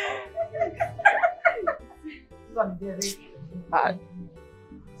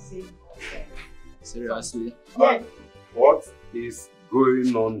 Seriously? Yes. What is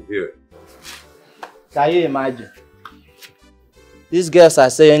going on here? Can you imagine? These girls are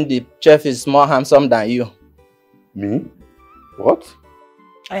saying the chef is more handsome than you. Me? What?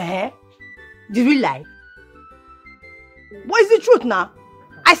 Did we lie? What is the truth now?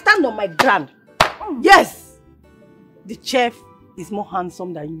 I stand on my ground. Yes! The chef is more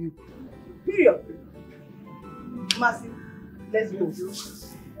handsome than you. Period. Mercy, let's go.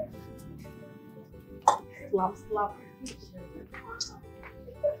 Slap, slap.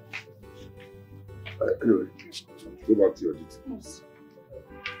 Anyway, go back to your duties.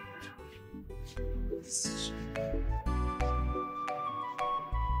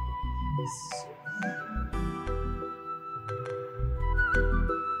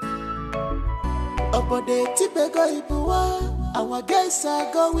 Our guests are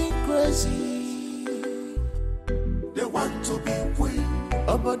going crazy. They want to be queen.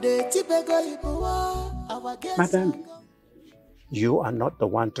 Madam, you are not the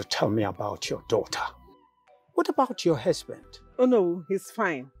one to tell me about your daughter. What about your husband? Oh no, he's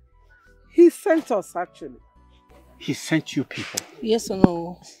fine. He sent us actually. He sent you people? Yes or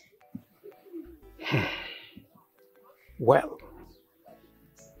no? Well,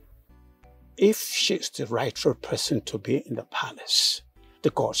 if she's the rightful person to be in the palace, the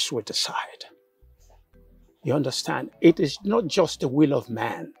gods will decide. You understand? It is not just the will of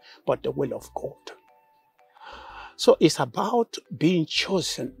man, but the will of God. So it's about being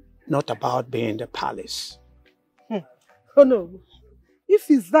chosen, not about being in the palace. Oh no. If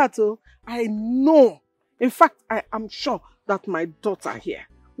it's that, I know. In fact, I am sure that my daughter here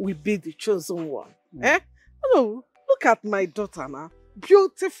will be the chosen one. Oh no, look at my daughter now.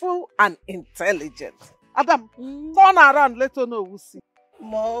 Beautiful and intelligent. Adam, turn around, let her know who see.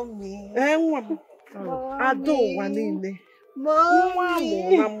 Mommy.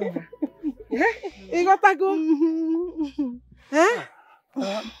 Mommy. You got to go?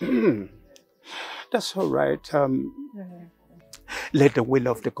 That's all right. Let the will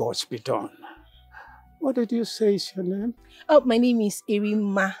of the gods be done. What did you say is your name? Oh, my name is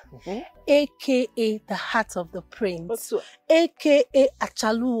Irima, a.k.a. the Heart of the Prince, a.k.a.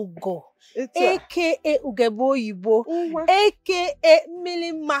 Achalugo, a.k.a. Ugeboyibo, a.k.a.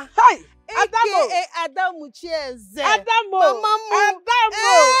 Milima, a.k.a. Adamu Chieze. Adamu!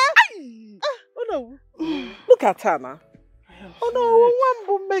 Oh no, look at her now. Oh no,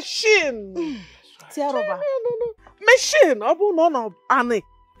 one machine. Tiaroba. No. Machine. No, Annie.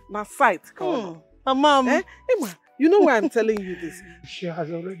 Na sight. Mama. You know why I'm telling you this? She has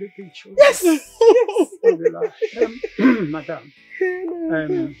already been chosen. Yes. Madam,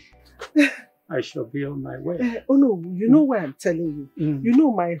 I shall be on my way. Oh no, you know why I'm telling you? You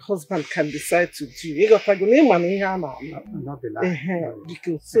know my husband can decide to do. You got to go name and not be lying.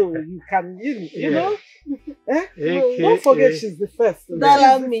 Because so you can, you know. Don't forget she's the first. She's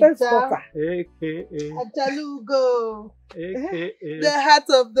the first daughter. Achalugo. The Heart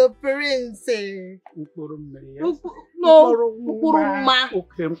of the Prince. Okay,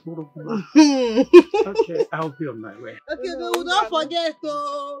 I'll be on my way. Okay, no, don't forget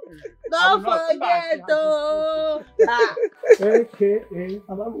though. Don't forget though.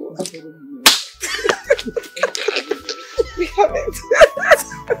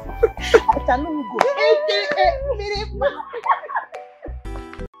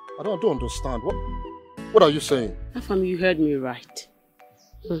 I don't understand. What are you saying? Afam, you heard me right.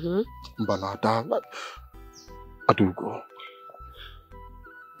 Mbanada, Adugo.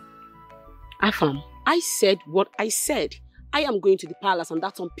 Afam, I said what I said. I am going to the palace and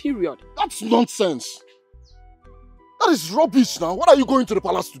that's on period. That's nonsense. That is rubbish now. What are you going to the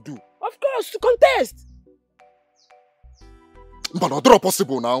palace to do? Of course, to contest. But not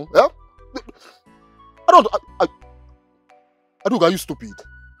possible now. Yeah? Adugo, are you stupid?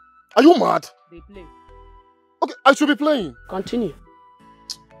 Are you mad? They play. Okay, I should be playing. Continue.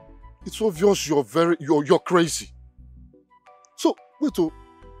 It's obvious you're crazy. So, wait,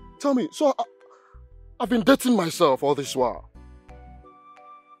 tell me, so I've been dating myself all this while.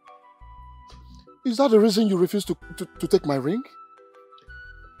 Is that the reason you refuse to take my ring?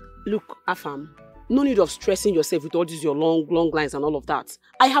 Look, Afam, no need of stressing yourself with all these your long lines and all of that.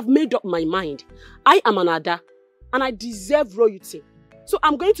 I have made up my mind. I am an Ada and I deserve royalty. So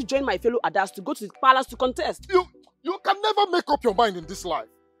I'm going to join my fellow Adas to go to the palace to contest. You can never make up your mind in this life.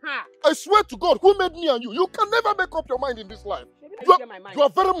 I swear to God, who made me and you? You can never make up your mind in this life. You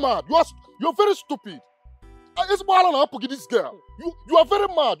are very mad. You're very stupid. It's this girl. You are very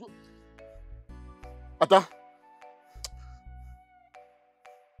mad. Ada,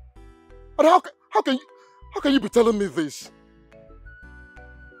 how can you be telling me this?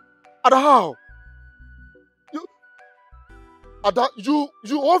 Ada, how? Ada, you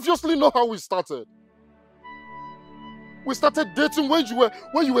obviously know how we started. We started dating when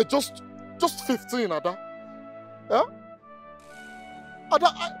you were just 15, Ada. Yeah? Ada,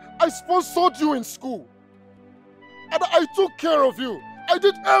 I sponsored you in school. Ada, I took care of you. I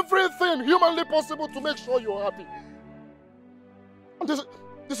did everything humanly possible to make sure you're happy. And this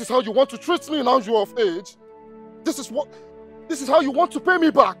is how you want to treat me now you're of age. This is how you want to pay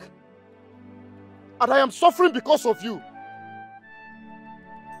me back. And I am suffering because of you.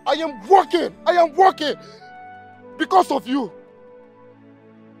 I am working because of you.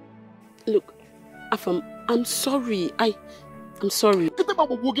 Look, Afam, I'm sorry. I'm sorry.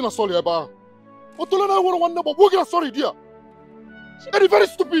 Sorry, dear. Very, very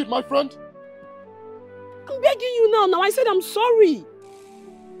stupid, my friend. I'm begging you now. Now I said I'm sorry.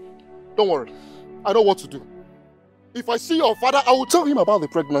 Don't worry. I know what to do. If I see your father, I will tell him about the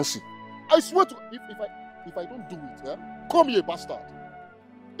pregnancy. I swear to if I don't do it, call me a bastard.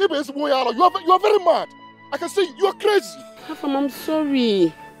 You are very mad. I can see you are crazy. Afam, I'm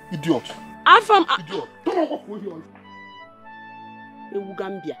sorry. Idiot. Afam, Idiot. Don't walk with you.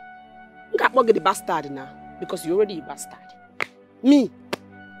 Gambia. You can't get the bastard now because you're already a bastard. Me,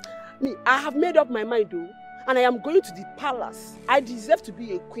 I have made up my mind though, and I am going to the palace. I deserve to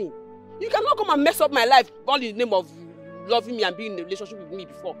be a queen. You cannot come and mess up my life all in the name of loving me and being in a relationship with me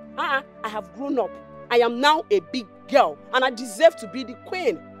before. I have grown up. I am now a big girl, and I deserve to be the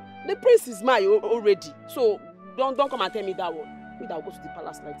queen. The prince is mine already, so don't come and tell me that one. Me that will go to the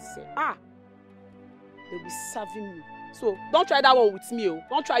palace like this. They'll be serving me. So don't try that one with me.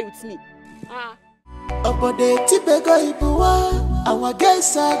 Don't try it with me. Our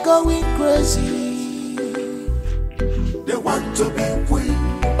guests are going crazy. They want to be queen.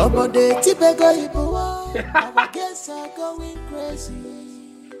 Our guests are going crazy.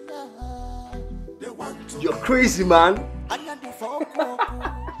 You're crazy, man.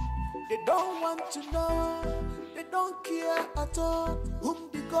 They don't want to know. They don't care at all. Whom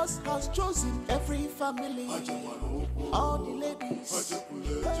the gods has chosen. Every family, all the ladies.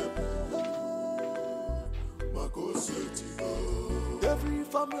 Every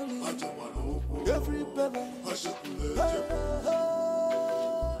family, every baby.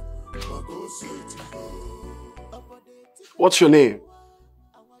 What's your name?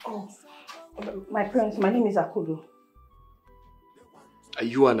 Oh, my prince, my name is Ikebudu. Are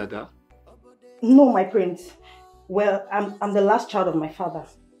you another? No, my prince. Well, I'm the last child of my father.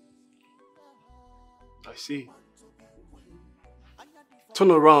 I see.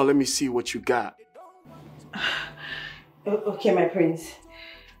 Turn around, let me see what you got. Okay, my prince.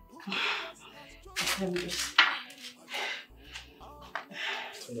 Let me just...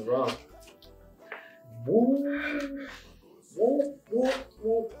 Turn around. Whoa. Whoa, whoa,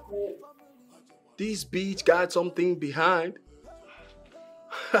 whoa, whoa. These beads got something behind.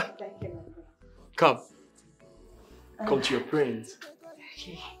 Thank you, my prince. Come. Come to your prince.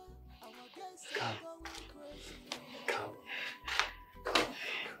 Okay. Come.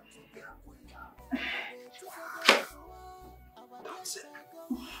 That's it.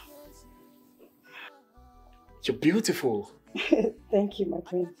 You're beautiful. Thank you, my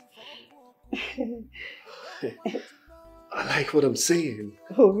prince. I like what I'm saying.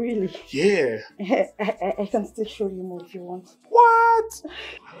 Oh, really? Yeah. I can still show you more if you want. What?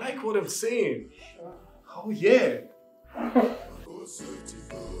 I like what I'm saying. Sure. Oh, yeah.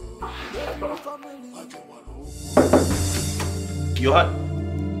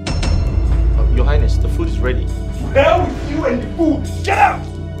 Your Highness, the food is ready. Hell with you and the food. Get out!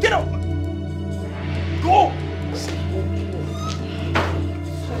 Get out! Go!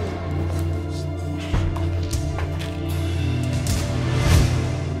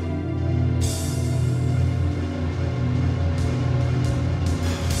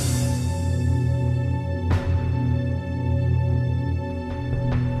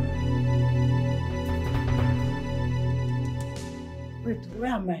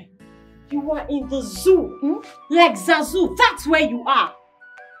 Where am I? You are in the zoo. Like Zazu. That's where you are.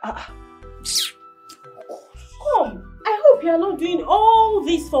 Come. I hope you are not doing all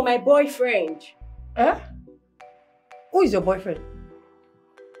this for my boyfriend. Huh? Who is your boyfriend?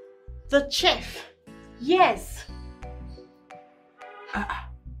 The chef. Yes.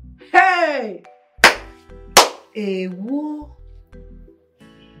 Hey! Ewo.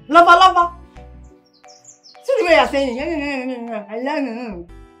 Lover. See the way you're saying, I love him.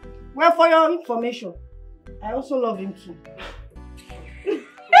 Well, for your information, I also love him too.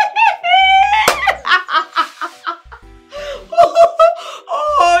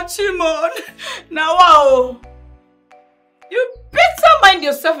 Oh, Chimon. Now, wow. You better mind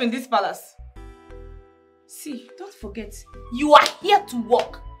yourself in this palace. See, don't forget, you are here to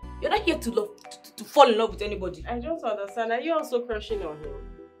work. You're not here to fall in love with anybody. I don't understand. Are you also crushing on him?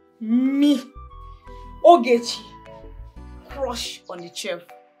 Me, Ogechi, crush on the chef.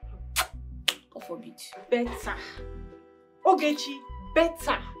 God forbid. Better. Ogechi,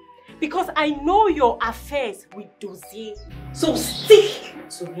 better. Because I know your affairs with Dozie. So stick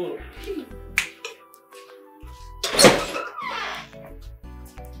to him.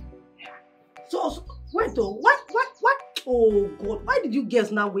 So wait, what? Oh God, why did you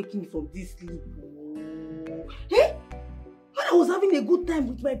girls now wake me from this sleep? Hey, when I was having a good time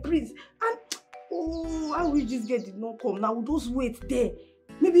with my prince, and I wish this girl did not come. Now we'll just wait there.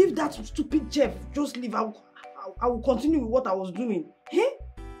 Maybe if that stupid chef just leave, I will continue with what I was doing. Hey,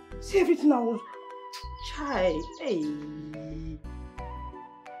 see everything I was. Chai, hey.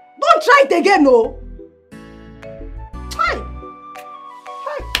 Don't try it again, no. Try.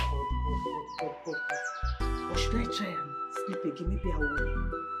 Or should I try and sleep again? Maybe I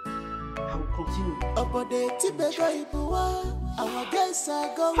will continue. Our guests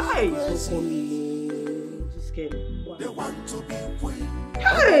are going crazy. They want to be queen.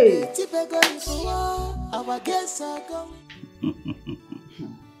 Hey! Our guests are going.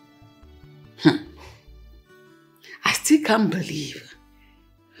 I still can't believe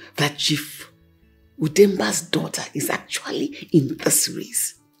that Chief Udemba's daughter is actually in this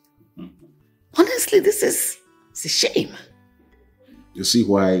race. Honestly, this is a shame. You see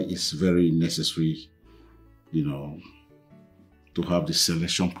why it's very necessary, to have the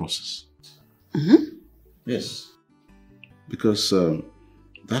selection process. Yes. Because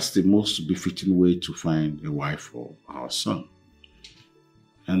that's the most befitting way to find a wife for our son.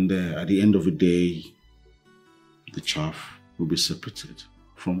 And at the end of the day, the chaff will be separated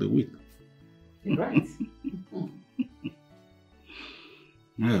from the wheat. Right.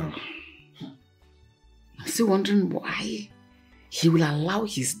 Well, I'm still wondering why he will allow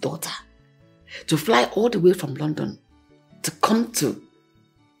his daughter to fly all the way from London to come to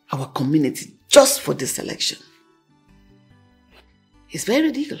our community just for this election. It's very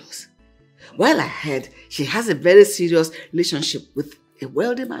ridiculous. Well, I heard she has a very serious relationship with a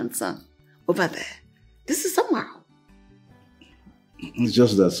wealthy man's son over there. This is somehow. It's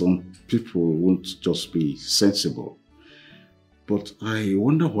just that some people won't just be sensible. But I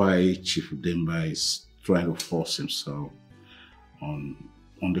wonder why Chief Udemba is trying to force himself on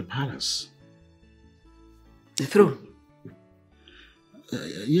the palace. The throne?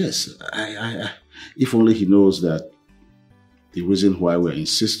 Yes. If only he knows that the reason why we're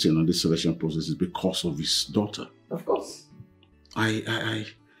insisting on this selection process is because of his daughter. Of course. I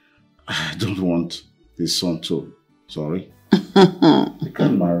don't want his son to. Sorry. You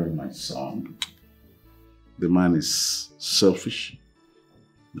can't marry my son. The man is selfish.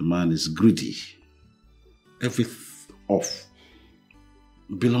 The man is greedy. Everything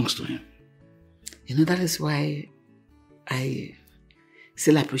belongs to him. That is why I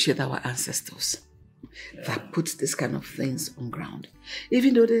still appreciate our ancestors that put this kind of things on ground.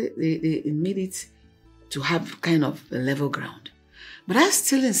 Even though they made it to have kind of a level ground. But I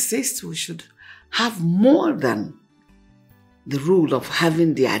still insist we should have more than the rule of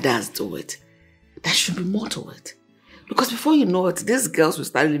having the others do it. There should be more to it. Because before you know it, these girls will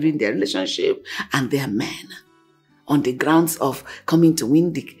start living their relationship and their men on the grounds of coming to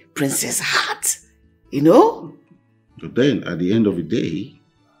win the princess' heart. But then, at the end of the day,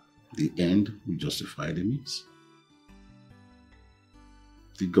 the end will justify the means.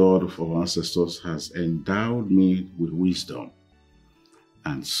 The God of our ancestors has endowed me with wisdom.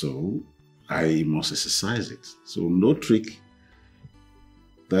 And so, I must exercise it. So, no trick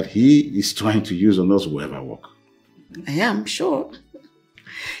that he is trying to use on us will ever work. I am sure.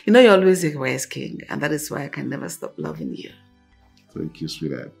 You're always a wise king, and that is why I can never stop loving you. Thank you,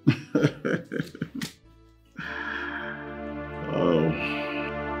 sweetheart. Oh.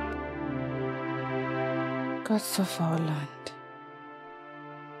 Gods of our land,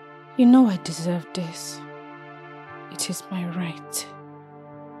 you know I deserve this. It is my right.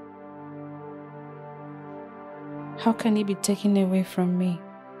 How can it be taken away from me?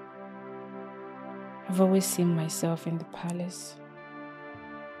 I've always seen myself in the palace.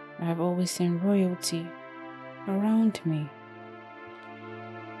 I've always seen royalty around me.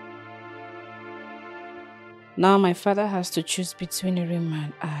 Now my father has to choose between Irima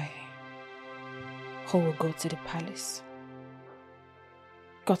and I. Who will go to the palace?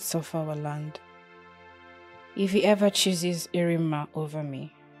 Gods of our land, if he ever chooses Irima over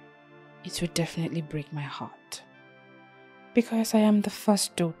me, it will definitely break my heart. Because I am the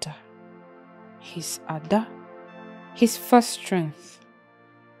first daughter, his Ada, his first strength.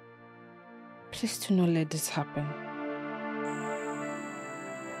 Please do not let this happen.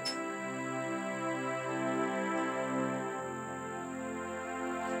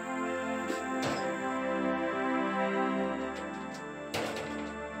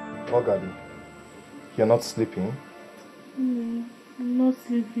 Ogadi, you're not sleeping? No, I'm not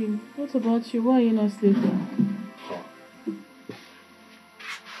sleeping. What about you? Why are you not sleeping?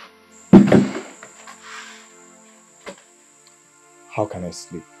 How can I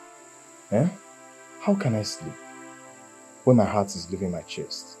sleep? Eh? How can I sleep when my heart is leaving my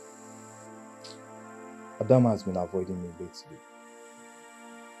chest? Adama has been avoiding me lately.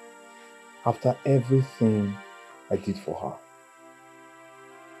 After everything I did for her,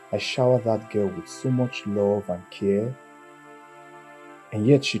 I showered that girl with so much love and care, and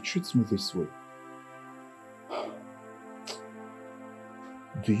yet she treats me this way.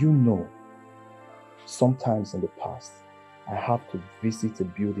 Do you know, sometimes in the past, I have to visit a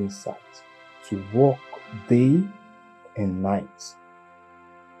building site to work day and night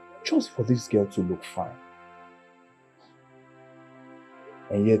just for this girl to look fine.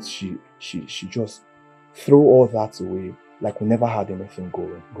 And yet she just threw all that away like we never had anything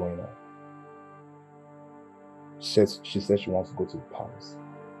going on. She said she wants to go to the palace.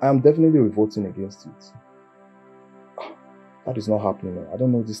 I am definitely revolting against it. That is not happening. I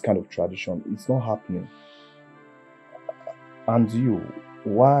don't know this kind of tradition. It's not happening. And you,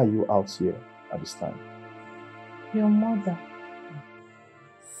 why are you out here at this time? Your mother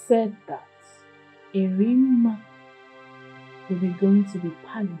said that Erima will be going to the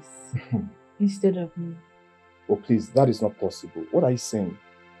palace instead of me. Oh please, that is not possible. What are you saying?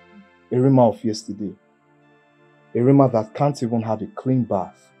 Erima of yesterday. Erima that can't even have a clean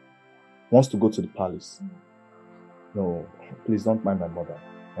bath wants to go to the palace. No, please don't mind my mother.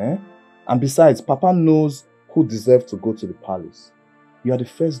 Eh? And besides, Papa knows who deserves to go to the palace. You are the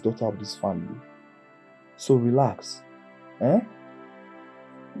first daughter of this family. So relax. Eh?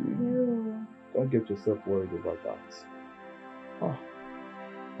 No. Don't get yourself worried about that. Ah,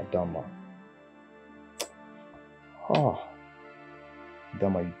 Adama. Ah,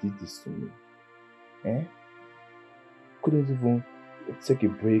 Adama, you did this to me. Eh? Couldn't even take a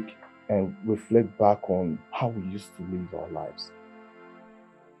break and reflect back on how we used to live our lives.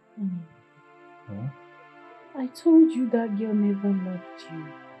 I told you that girl never loved you.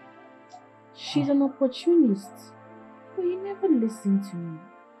 She's an opportunist, but you never listened to me.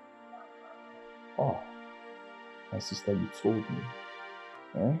 Oh, my sister, you told me.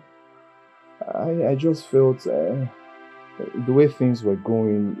 Eh? I just felt the way things were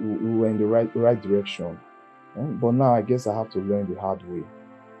going, we were in the right direction. Eh? But now I guess I have to learn the hard way.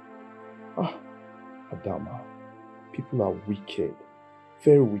 Ah, Adama, people are wicked,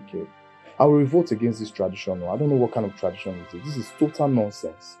 very wicked. I will revolt against this tradition. I don't know what kind of tradition it is. This is total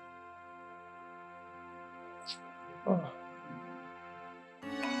nonsense. Ah.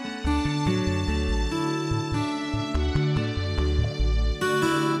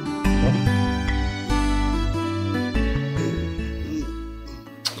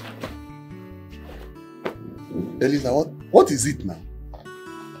 Eliza, what is it now?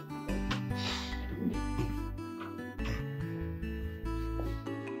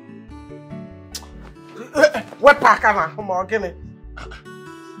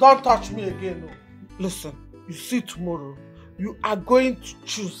 Don't touch me again. No. Listen, you see tomorrow, you are going to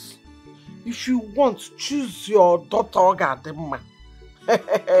choose. If you want, choose your daughter Ogadimma.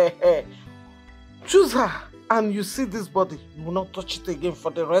 Choose her, and you see this body, you will not touch it again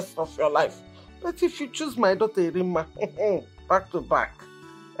for the rest of your life. But if you choose my daughter Erima, back to back,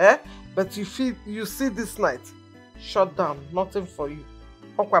 but if you see this night, shut down, nothing for you.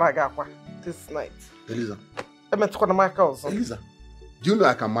 This night. Eliza. Eliza, do you know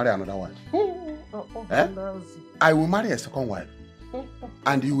I can marry another wife? I will marry a second wife.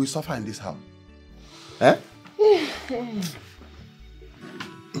 And you will suffer in this house. Eh? Okay.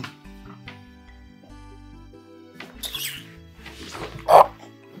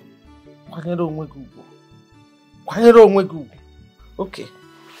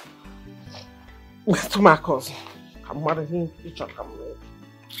 To my cousin. I'm marrying each other.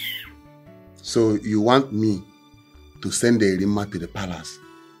 So you want me to send the Erima to the palace?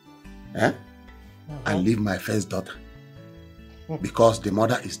 Eh? And leave my first daughter? Because the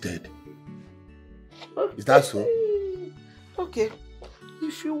mother is dead. Is that so? Okay.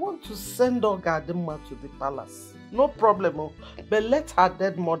 If you want to send Ogadimma to the palace, no problem. But let her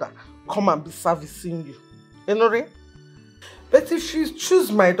dead mother come and be servicing you. You know, right? But if you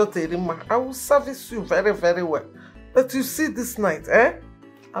choose my daughter Erima, I will service you very, very well. But you see this night,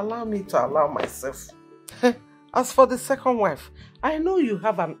 allow me to allow myself. As for the second wife, I know you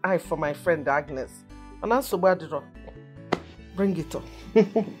have an eye for my friend Agnes. And also, bring it on.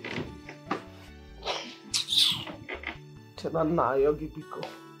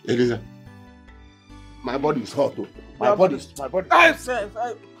 Eliza, my body is hot. My body.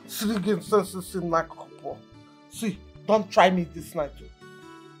 See, don't try me this night.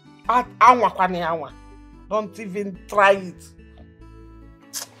 Don't even try it.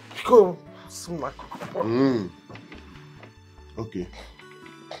 Go. Okay.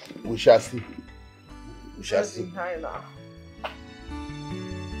 We shall see. We shall see.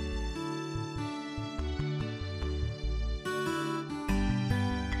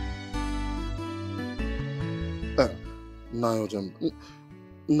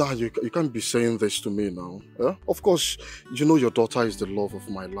 Nah, you can't be saying this to me now. Eh? Of course, you know your daughter is the love of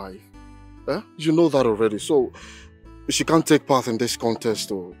my life. Eh? You know that already. So, she can't take part in this contest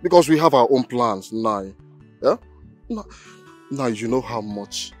though, because we have our own plans, Nai. Yeah? Now you know how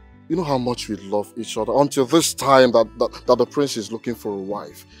much we love each other until this time that the prince is looking for a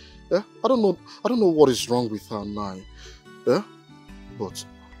wife. Yeah? I don't know what is wrong with her, Nai. Yeah? But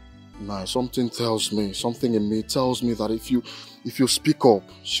Nai, something in me tells me that if you speak up,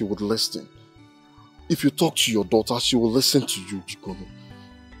 she would listen. If you talk to your daughter, she will listen to you, Bikono.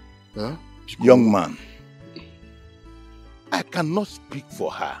 Yeah? Bikono. Young man, I cannot speak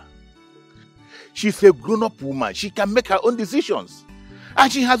for her. She's a grown-up woman. She can make her own decisions. And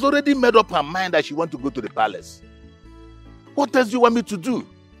she has already made up her mind that she wants to go to the palace. What else do you want me to do?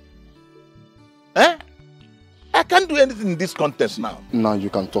 Eh? I can't do anything in this contest now. Now you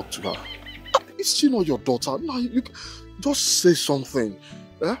can talk to her. Is she not your daughter? Now you just say something.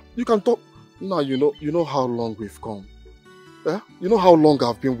 Eh? You can talk. Now you know how long we've come. Eh? You know how long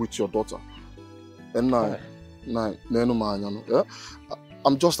I've been with your daughter. And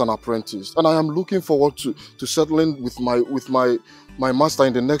I'm just an apprentice, and I am looking forward to settling with my master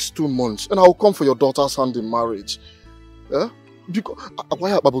in the next 2 months, and I'll come for your daughter's hand in marriage. Eh?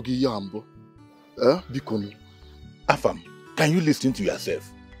 Afam, can you listen to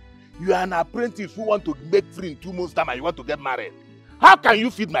yourself? You are an apprentice who want to make free in 2 months' time and you want to get married. How can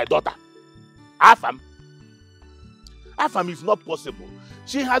you feed my daughter? Afam is not possible.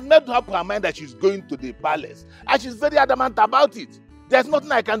 She has made up her mind that she's going to the palace, and she's very adamant about it. There's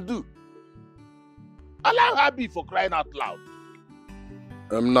nothing I can do. Allow her be, for crying out loud.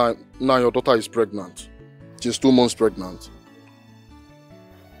 Now your daughter is pregnant. She's 2 months pregnant.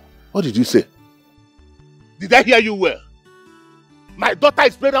 What did you say? Did I hear you well? My daughter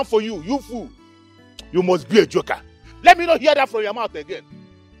is pregnant for you, you fool. You must be a joker. Let me not hear that from your mouth again.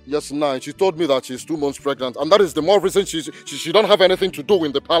 Yes, Nai, she told me that she's 2 months pregnant, and that is the more reason she don't have anything to do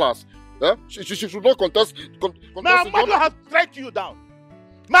in the palace. Yeah? She should not contest. My mother has strike you down.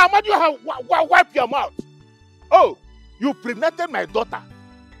 My mother has wiped your mouth. Oh, you pregnanted my daughter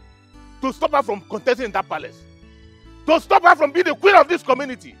to stop her from contesting in that palace. To stop her from being the queen of this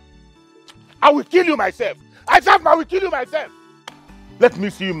community. I will kill you myself. I will kill you myself. Let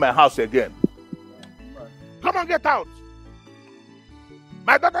me see you in my house again. Come on, get out.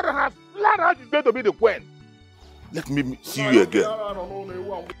 My daughter has planned how she's going to be the queen. Let me see you again.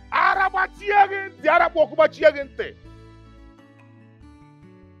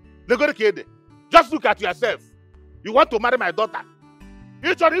 Just look at yourself. You want to marry my daughter.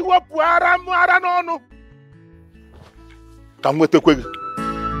 Come with the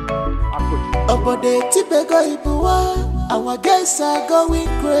our guests are going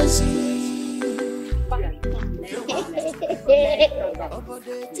crazy.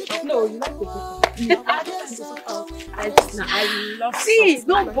 No, you I love. See,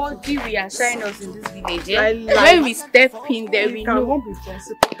 nobody will assign us in this village. When we step in there, we know.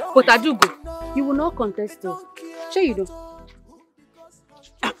 But Adugo, you will not contest us. Sure you do.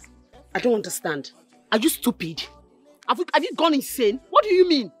 I don't understand. Are you stupid? Have you gone insane? What do you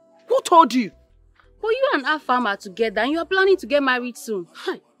mean? Who told you? But you and Afam are together and you are planning to get married soon.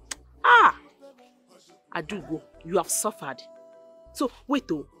 Adugo, you have suffered. So, wait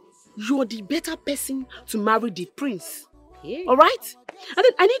though. You're the better person to marry the prince. Yeah. Alright? And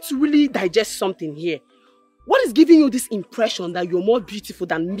then I need to really digest something here. What is giving you this impression that you're more beautiful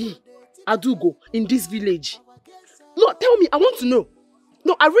than me, Adugo, in this village? No, tell me, I want to know.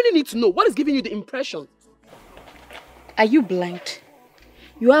 No, I really need to know. What is giving you the impression? Are you blind?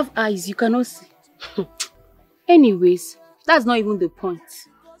 You have eyes, you cannot see. Anyways, that's not even the point.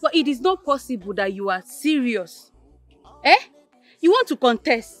 But it is not possible that you are serious. Eh? You want to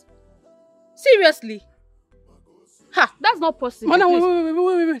contest? Seriously? Ha, that's not possible. Madam,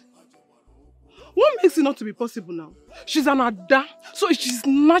 wait. What makes it not to be possible now? She's an Ada, so she's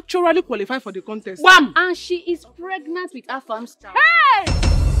naturally qualified for the contest. Wham! And she is pregnant with Afam's child. Hey!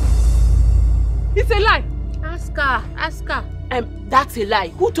 It's a lie. Ask her. That's a lie.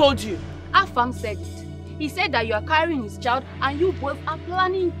 Who told you? Afam said it. He said that you are carrying his child and you both are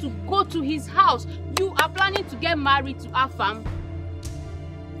planning to go to his house. You are planning to get married to Afam.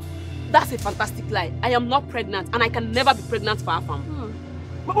 That's a fantastic lie. I am not pregnant and I can never be pregnant for Afam.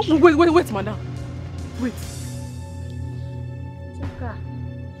 Wait, madam. Wait.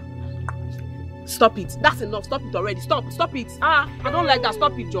 Stop it. That's enough. Stop it already. Stop it. I don't like that.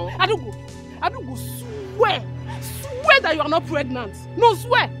 Stop it, John. I don't go. Swear that you are not pregnant. No,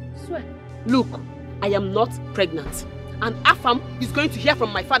 swear. Look, I am not pregnant. And Afam is going to hear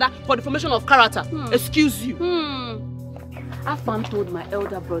from my father for the formation of character. Excuse you. Afam told my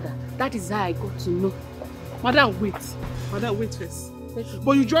elder brother. That is how I got to know. Madam, wait first.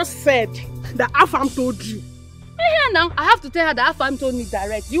 But you just said that Afam told you. Hey, now, I have to tell her that Afam told me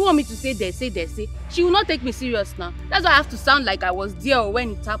direct. You want me to say they say? She will not take me serious now. That's why I have to sound like I was there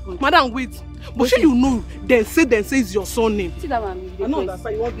when it happened. Madam, wait. But sure you know, they say is your son name. See that man. I know that's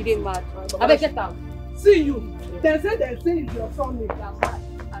why you want to be mad. I beg get out. See you. They say is your son name.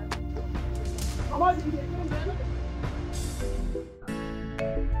 Come on,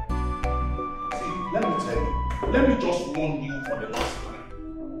 let me tell you. Let me just warn you for the last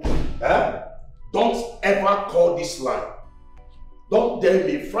time. Don't ever call this line. Don't dare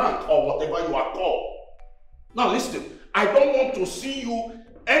me Frank or whatever you are called. Now listen, I don't want to see you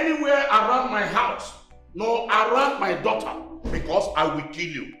anywhere around my house, nor around my daughter, because I will kill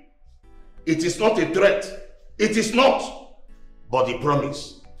you. It is not a threat. It is not. But the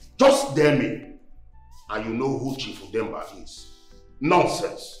promise. Just dare me. And you know who Chief Udemba is.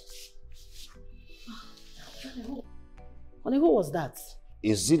 Nonsense. Honey, who was that?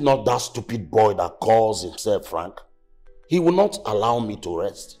 Is it not that stupid boy that calls himself Frank? He will not allow me to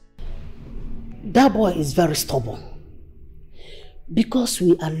rest. That boy is very stubborn. Because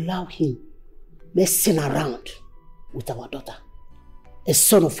we allow him messing around with our daughter. A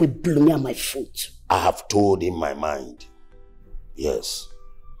son of a blew me on my foot. I have told him my mind. Yes.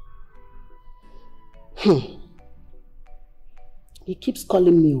 He keeps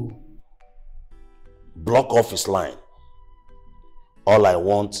calling me. Block off his line. All I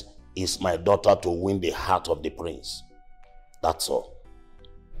want is my daughter to win the heart of the prince. That's all.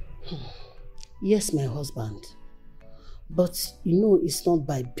 Yes, my husband. But you know it's not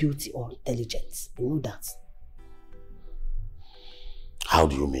by beauty or intelligence. You know that. How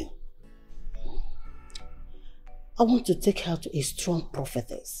do you mean? I want to take her to a strong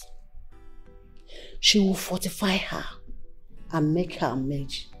prophetess. She will fortify her and make her a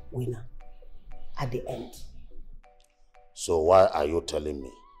marriage winner at the end. So why are you telling me?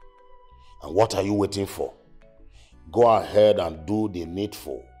 And what are you waiting for? Go ahead and do the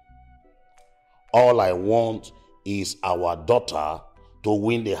needful. All I want is our daughter to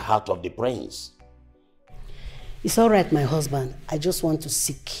win the heart of the prince. It's all right, my husband. I just want to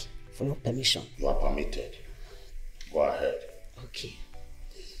seek for your permission. You are permitted. Go ahead. Okay.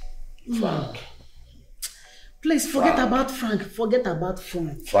 Frank. Please forget about Frank. Forget about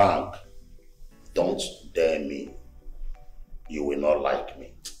Frank. Frank, don't dare me. You will not like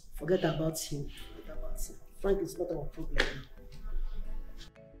me. Forget about him. Forget about him. Frank is not our problem.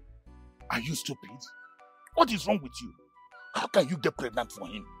 Are you stupid? What is wrong with you? How can you get pregnant for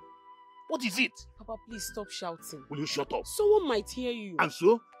him? What is it? Papa, please stop shouting. Will you shut up? Someone might hear you. And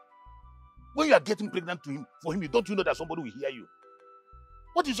so? When you are getting pregnant for him, don't you know that somebody will hear you?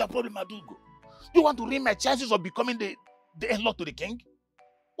 What is your problem, Adugo? You want to ruin my chances of becoming the in-law to the king?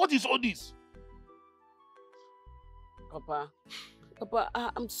 What is all this? Papa,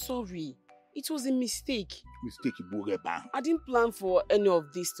 I'm sorry. It was a mistake. Mistake, Ibuge-ban. I didn't plan for any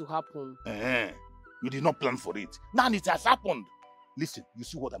of this to happen. You did not plan for it. Now it has happened. Listen, you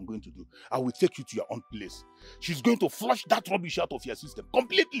see what I'm going to do? I will take you to your own place. She's going to flush that rubbish out of your system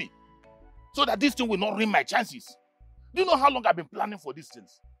completely. So that this thing will not ruin my chances. Do you know how long I've been planning for these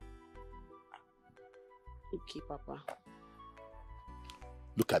things? Okay, Papa.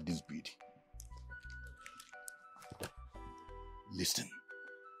 Look at this bead. Listen,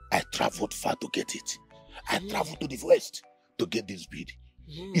 I traveled far to get it. I traveled to the west to get this bead.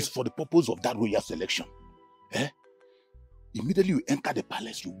 It's for the purpose of that royal selection. Immediately you enter the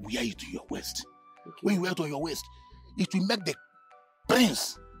palace, you wear it to your waist. Okay. When you wear it on your waist, it will make the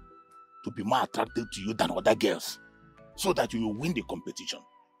prince to be more attractive to you than other girls. So that you will win the competition.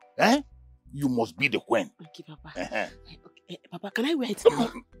 You must be the queen. Okay, Papa. Okay, Papa, can I wear it now?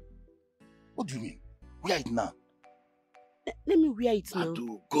 What do you mean? Wear it now. Let me wear it now.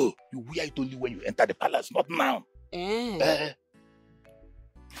 Go. You wear it only when you enter the palace, not now.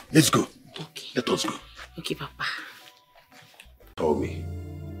 Let's go. Okay. Let us go. Okay, Papa. Tell me,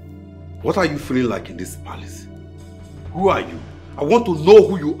 what are you feeling like in this palace? Who are you? I want to know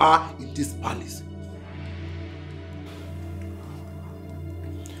who you are in this palace.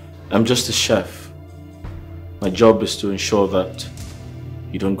 I'm just a chef. My job is to ensure that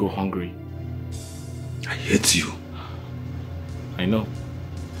you don't go hungry. I hate you. I know.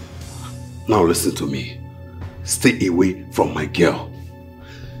 Now listen to me. Stay away from my girl.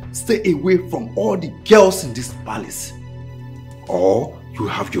 Stay away from all the girls in this palace. Or you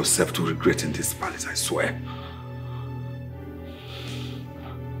have yourself to regret in this palace, I swear.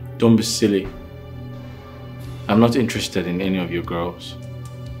 Don't be silly. I'm not interested in any of your girls.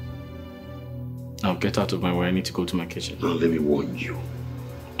 Now get out of my way. I need to go to my kitchen. Now let me warn you.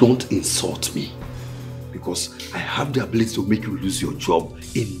 Don't insult me. Because I have the ability to make you lose your job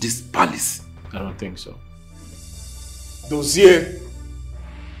in this palace. I don't think so. Dozier!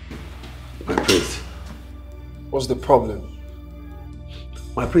 My prince. What's the problem?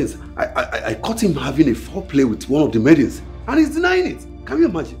 My prince, I caught him having a foreplay with one of the maidens and he's denying it. Can you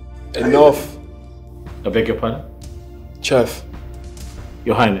imagine? Enough! I beg your pardon? Chef.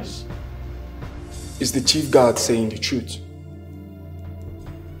 Your Highness. Is the chief guard saying the truth?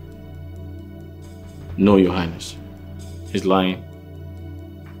 No, Your Highness. He's lying.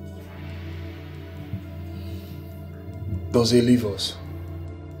 Does he leave us?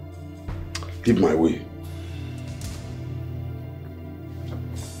 Keep my way.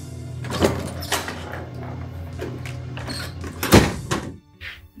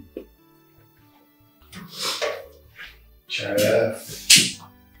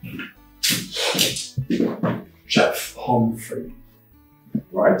 Chef Humphrey,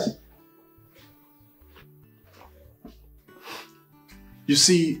 right? You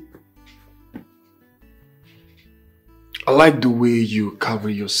see, I like the way you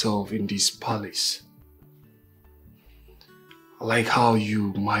carry yourself in this palace. I like how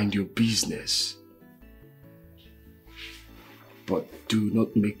you mind your business. But do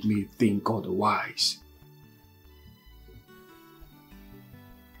not make me think otherwise.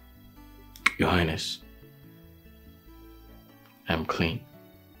 Your Highness, I'm clean.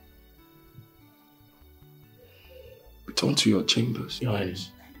 Return to your chambers. Your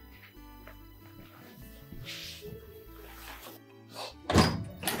Highness.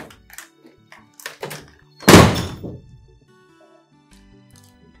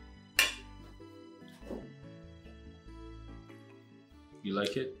 You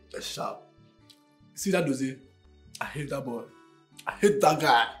like it? That's sharp. See that Dozie? I hate that boy. I hate that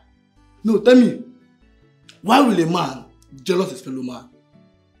guy. No, tell me, why will a man jealous his fellow man?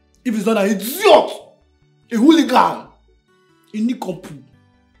 If it's not an idiot, a hooligan, a nincompoop. Do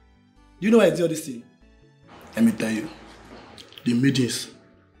you know why I did all this thing? Let me tell you, the maidens,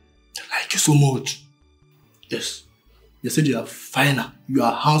 they like you so much. Yes, they said you are finer, you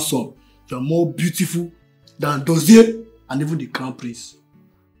are handsome, you are more beautiful than Dozie and even the crown prince.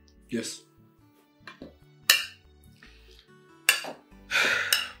 Yes.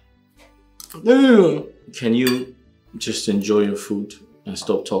 Can you just enjoy your food and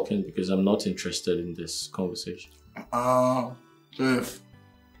stop talking, because I'm not interested in this conversation? Chef,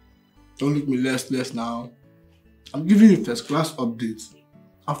 don't make me less now. I'm giving you first class updates.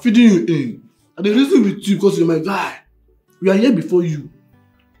 I'm feeding you in. And the reason with you because you're my guy. We are here before you.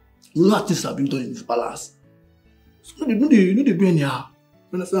 You know how things have been done in this palace. So you know they do anyhow.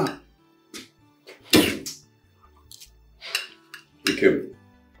 You understand? Ikem.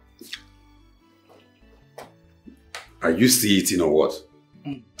 Are you still eating or what?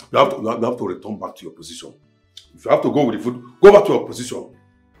 You have to return back to your position. If you have to go with the food, go back to your position.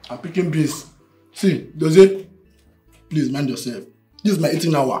 I'm picking beans. See, Dozie, please mind yourself. This is my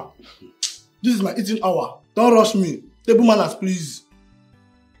eating hour. This is my eating hour. Don't rush me. Table manners, please.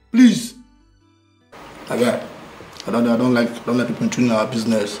 Please. Okay. I don't like people intruding our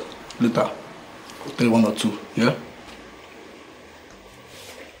business. Later, I'll tell you one or two. Yeah.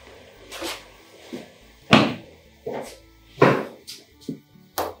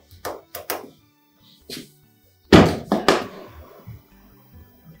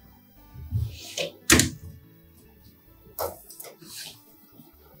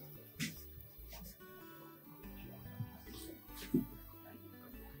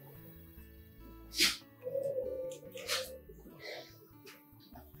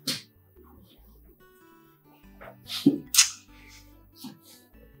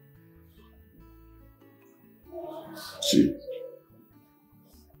 See,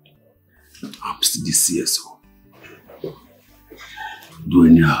 I'm still the CSO. Do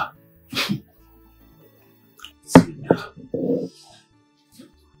anyhow. No.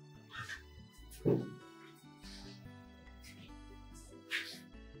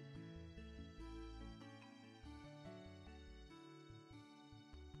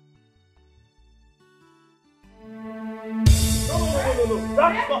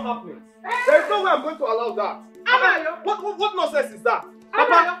 That's not happening. There is no way I'm going to allow that. What nonsense is that?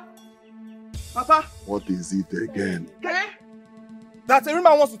 Papa? What is it again? That every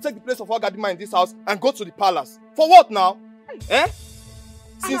man wants to take the place of Ogadima in this house and go to the palace. For what now?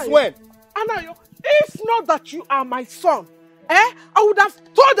 Since when? Anayo, if not that you are my son, I would have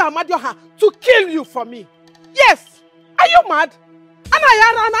told Amadioha to kill you for me. Yes. Are you mad?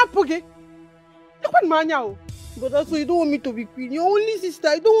 Anayo, But also, you don't want me to be queen. Your only sister.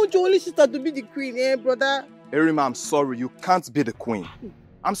 I don't want your only sister to be the queen, brother? Erima, I'm sorry. You can't be the queen.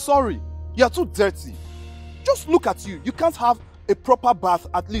 I'm sorry. You are too dirty. Just look at you. You can't have a proper bath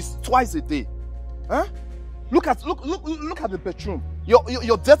at least twice a day. Look at the bedroom.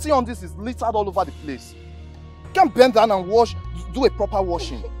 Your dirty on this is littered all over the place. You can't bend down and wash, do a proper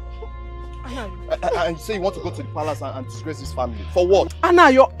washing. And you say you want to go to the palace and disgrace this family. For what?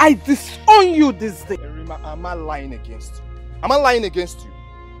 Anayo, I disown you this day. Erima, am I lying against you? Am I lying against you?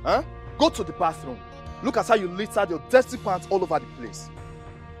 Huh? Go to the bathroom. Look at how you littered your dirty pants all over the place.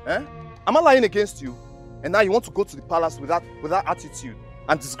 Am I lying against you? And now you want to go to the palace with that attitude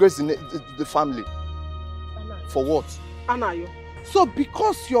and disgrace the family. For what? Anayo, so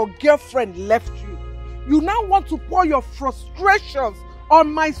because your girlfriend left you, you now want to pour your frustrations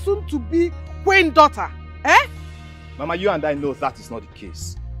on my soon-to-be queen daughter, eh? Mama, you and I know that is not the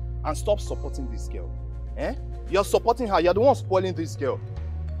case. And stop supporting this girl. You're supporting her. You're the one spoiling this girl.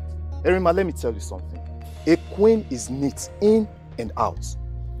 Erima, let me tell you something. A queen is neat in and out.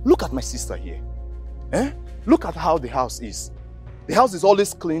 Look at my sister here. Look at how the house is. The house is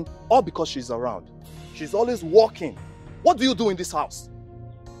always clean, all because she's around. She's always walking. What do you do in this house?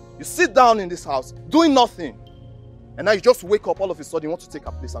 You sit down in this house, doing nothing. And now you just wake up all of a sudden, you want to take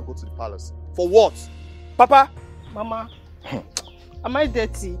her place and go to the palace. For what? Papa? Mama, am I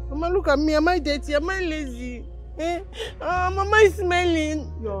dirty? Mama, look at me. Am I dirty? Am I lazy? Mama is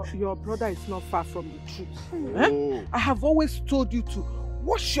smelling. Your brother is not far from the truth. I have always told you to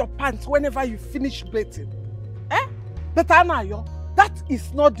wash your pants whenever you finish bathing. But Anayo, that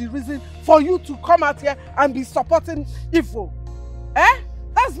is not the reason for you to come out here and be supporting evil.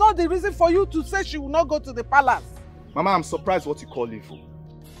 That's not the reason for you to say she will not go to the palace. Mama, I'm surprised what you call evil.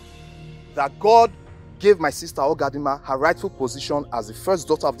 That God gave my sister Ogadima her rightful position as the first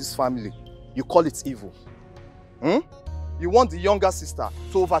daughter of this family. You call it evil. You want the younger sister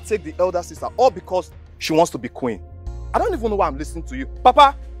to overtake the elder sister, all because she wants to be queen. I don't even know why I'm listening to you.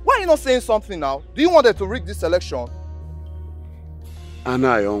 Papa, why are you not saying something now? Do you want her to rig this election?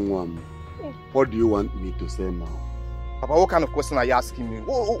 Anna, young one, what do you want me to say now? Papa, what kind of question are you asking me?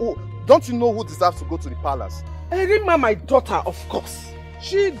 Don't you know who deserves to go to the palace? Erima, my daughter, of course.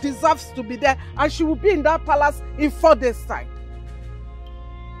 She deserves to be there and she will be in that palace in 4 days' time.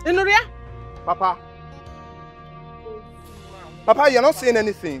 Inuria? Papa. Papa, you're not saying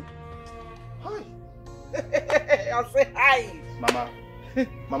anything. Hi. I'll say hi.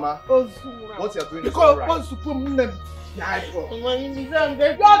 Mama, what you're doing is all right. You're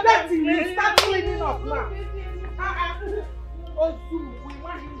dirty. You start cleaning up now.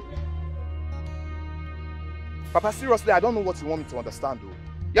 Papa, seriously, I don't know what you want me to understand though.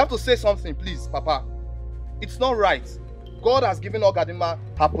 You have to say something, please, Papa. It's not right. God has given Ogadima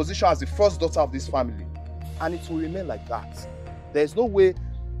her position as the first daughter of this family. And it will remain like that. There's no way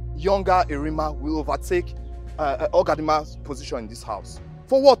younger Erima will overtake Ogadima's position in this house.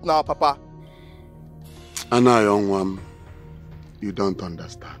 For what now, Papa? Anna, young one, you don't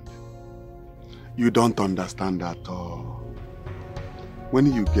understand. You don't understand at all.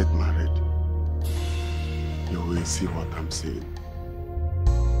 When you get married, you will see what I'm saying.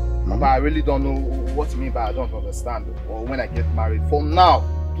 Papa, I really don't know what you mean by I don't understand. Or when I get married. For now,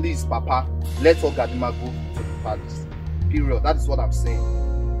 please, Papa, let Ogadima go to the palace. Period. That is what I'm saying.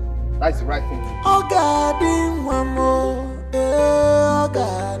 That is the right thing to do.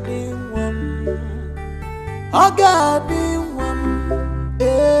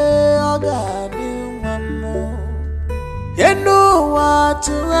 Yenu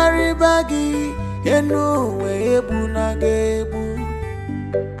watu haribagi, yenu webu na gebu.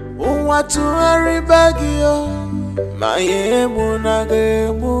 Watu haribagi yo, mayebu na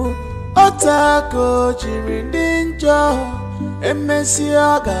gebu. Otako jirindinjo, emesi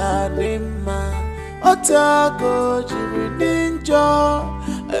ogadima. Otako jirindinjo,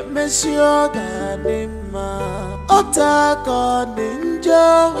 emesi ogadima. Otako ninjo,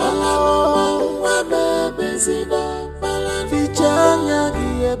 wabebezina. Fichanya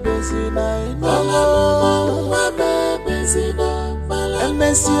giye bezina ino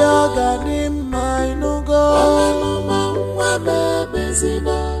Emesi oganima inugo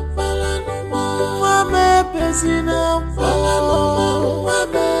Wabebezina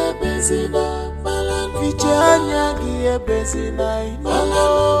Fichanya giye bezina ino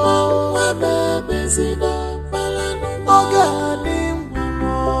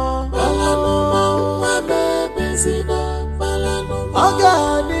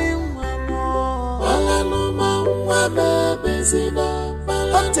Oganima Wabebezina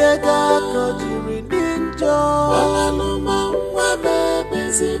Otega kojiri ninjo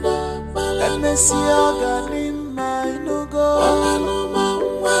Emesi oganima inugo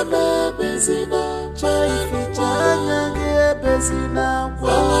Chaifichanya giebezina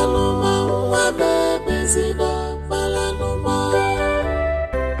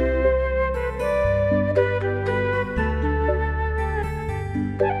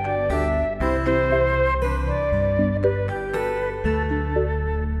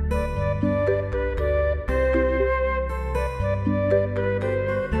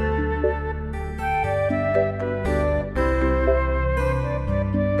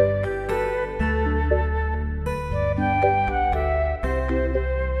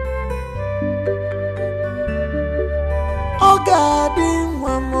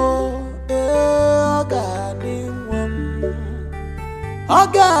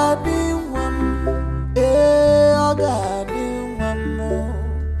Ogadi wam, ogadi wam.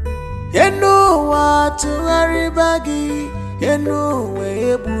 Yenu watu haribagi, yenu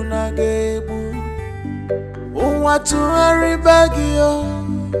webu na gebu. Watu haribagi yo,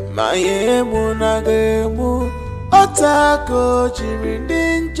 ma yebu na gebu. Otako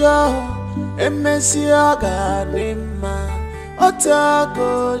jiridinjo, emesi ogadi ma.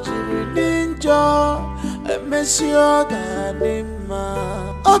 Otako jiridinjo, emesi ogadi ma.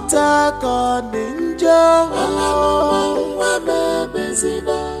 Otako ninjo, wa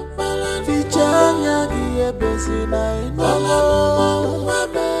bebezina.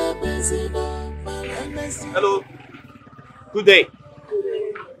 Hello. Good day.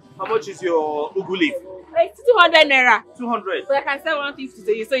 How much is your ugu leaf? Like 200 naira. 200. But I can sell 150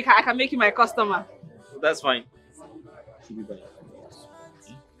 to you, so I can make you my customer. That's fine.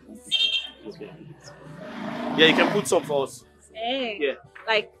 Yeah, you can put some for us. Hey. Yeah.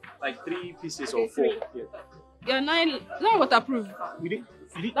 Like 3 pieces or 4. Yeah. You're not waterproof. You didn't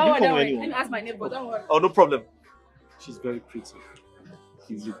Don't worry, call let anyone. me ask my neighbor, don't worry. Oh, no problem. She's very pretty.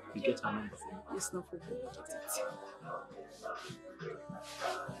 You get her number. It's no problem.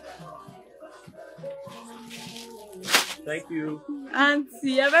 Thank you.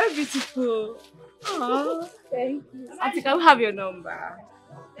 Auntie, you're very beautiful. Oh, thank you. Auntie, can we have your number?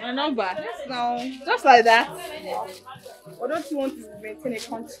 My number? Yes, no. Just like that. Or don't you want to maintain a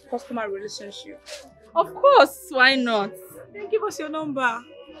customer relationship? Of course, why not? Then give us your number.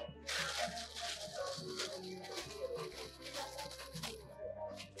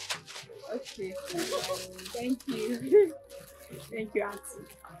 Okay. Thank you. Thank you, Auntie.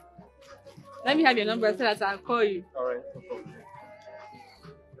 Let me have your number so that I'll call you. Alright, no problem.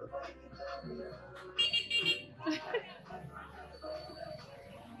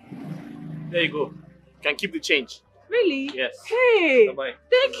 There you go. You can keep the change. Really? Yes. Hey! Bye-bye.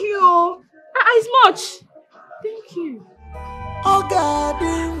 Thank you. It's much. Thank you.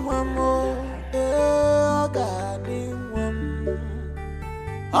 Ogadi wamo, ogadi wam.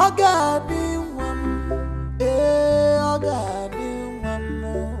 Ogadi wam, ogadi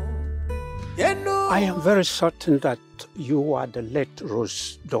wamo. I am very certain that you are the late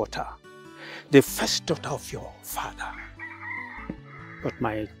Rose's daughter, the first daughter of your father. But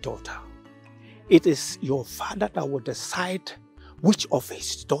my daughter, it is your father that will decide which of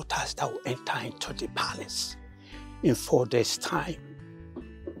his daughters that will enter into the palace in 4 days' time.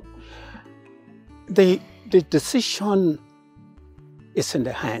 The decision is in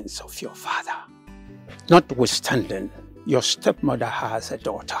the hands of your father. Notwithstanding, your stepmother has a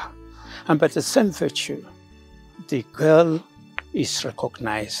daughter, and by the same virtue, the girl is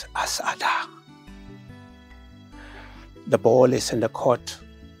recognized as Ada. The ball is in the court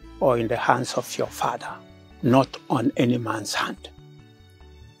or in the hands of your father, not on any man's hand.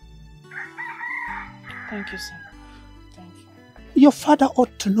 Thank you, sir. Your father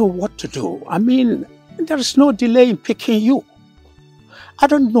ought to know what to do. I mean, there is no delay in picking you. I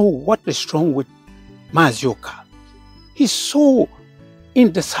don't know what is wrong with Mazioka. He's so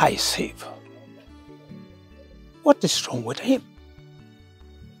indecisive. What is wrong with him?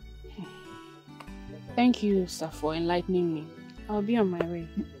 Thank you, sir, for enlightening me. I'll be on my way.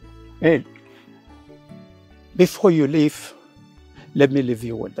 Hey, before you leave, let me leave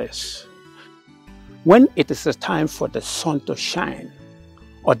you with this. When it is the time for the sun to shine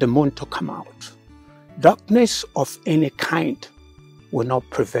or the moon to come out, darkness of any kind will not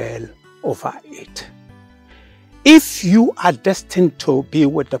prevail over it. If you are destined to be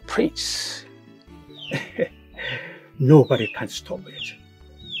with the prince, nobody can stop it.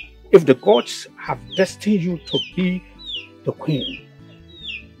 If the gods have destined you to be the queen,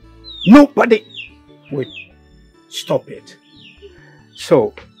 nobody will stop it.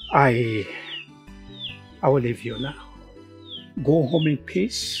 So I will leave you now. Go home in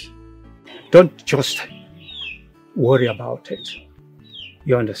peace. Don't just worry about it.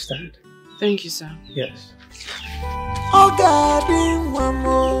 You understand? Thank you, sir. Yes.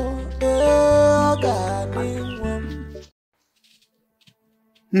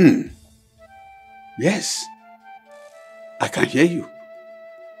 Yes. I can hear you.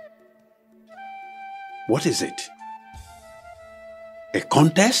 What is it? A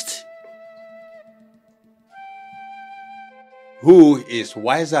contest? Who is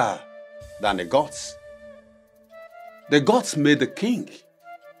wiser than the gods? The gods made the king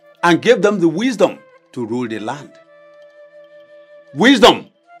and gave them the wisdom to rule the land. Wisdom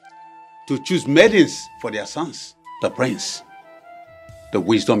to choose maidens for their sons, the prince. The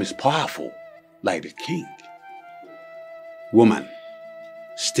wisdom is powerful, like the king. Woman,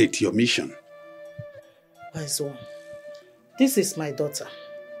 state your mission. Wise one, This is my daughter.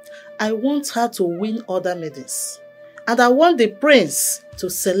 I want her to win other maidens. And I want the prince to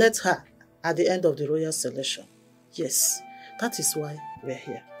select her at the end of the royal selection. Yes, that is why we're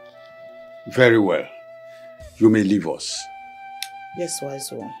here. Very well. You may leave us. Yes,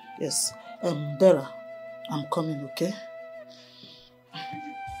 wise one. Yes. Dara, I'm coming, okay?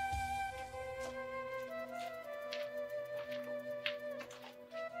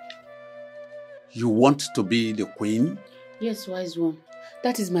 You want to be the queen? Yes, wise one.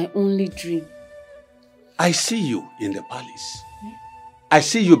 That is my only dream. I see you in the palace. I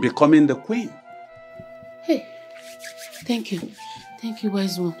see you becoming the queen. Hey, thank you. Thank you,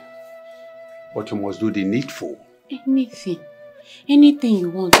 wise one. But you must do the needful. Anything. Anything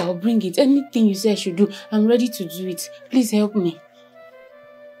you want, I'll bring it. Anything you say I should do, I'm ready to do it. Please help me.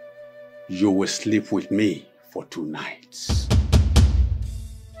 You will sleep with me for 2 nights.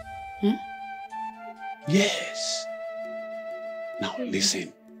 Huh? Yes. Now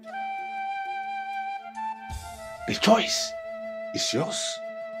listen. The choice is yours.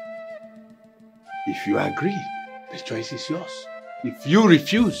 If you agree, the choice is yours. If you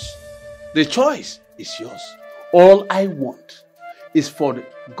refuse, the choice is yours. All I want is for the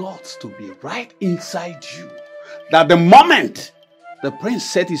gods to be right inside you. That the moment the prince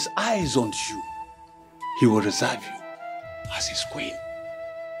set his eyes on you, he will reserve you as his queen.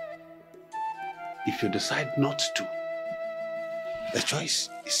 If you decide not to, the choice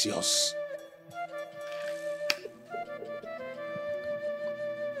is yours.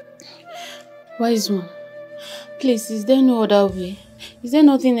 Wise one, please, is there no other way? Is there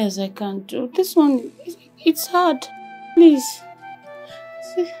nothing else I can do? This one, it's hard. Please.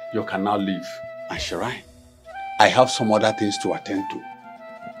 You can now leave and Shirine. I have some other things to attend to.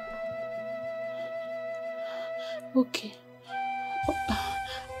 Okay.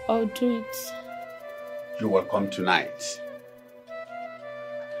 I'll do it. You will come tonight.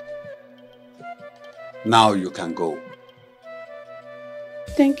 Now you can go.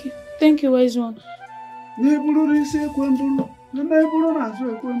 Thank you. Thank you, wise one. My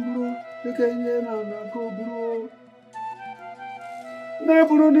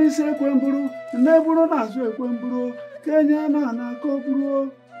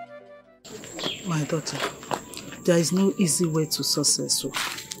daughter, there is no easy way to success. So,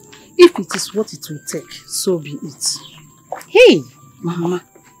 if it is what it will take, so be it. Hey, Mama,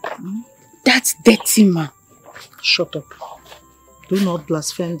 that dirty man. Shut up. Do not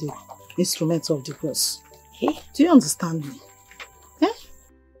blaspheme the instruments of the gods. Hey? Do you understand me? Eh?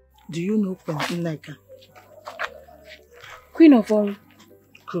 Do you know Queen Nneka? Queen of all.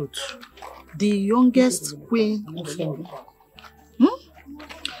 Good. The youngest queen of all.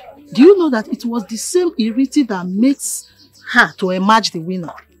 Do you know that it was the same Iriti that makes her to emerge the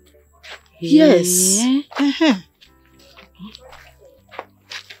winner? Yes. Hey.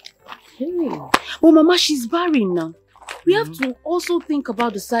 Well, Mama, she's barren now. We have to also think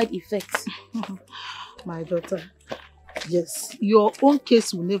about the side effects. My daughter, yes, your own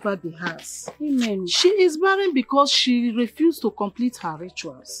case will never be hers. Amen. She is barren because she refused to complete her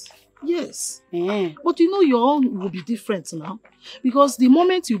rituals. Yes. But you know your own will be different now. Because the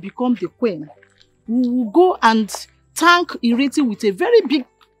moment you become the queen, we will go and thank Iriti with a very big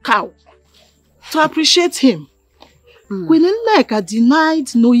cow to appreciate him. Queen Nneka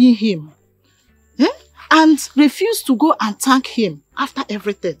denied knowing him. And refused to go and thank him after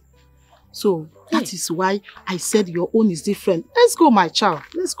everything. So that is why I said your own is different. Let's go, my child.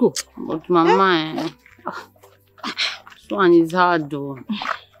 Let's go. But Mama, this one is hard though.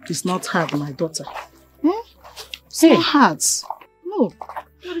 It's not hard, my daughter. It's not hard. No,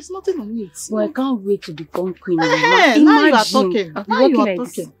 there is nothing on it. Well, I can't wait to become queen. Now you are talking. Now you are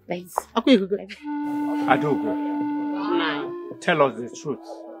talking. Okay, Adogo, tell us the truth.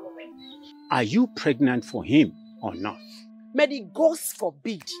 Are you pregnant for him or not? May the gods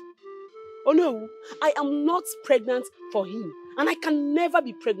forbid. Oh no, I am not pregnant for him. And I can never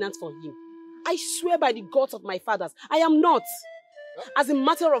be pregnant for him. I swear by the gods of my fathers, I am not. As a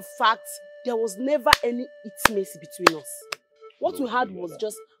matter of fact, there was never any intimacy between us. What we had was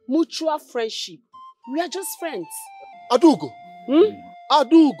just mutual friendship. We are just friends. Adugo.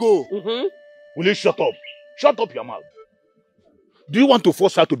 Adugo. Will you shut up? Shut up your mouth. Do you want to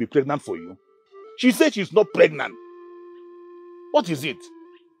force her to be pregnant for you? She said she's not pregnant. What is it?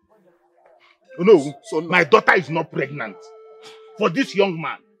 No, my daughter is not pregnant. For this young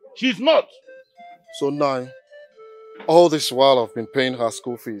man, she's not. So now, all this while I've been paying her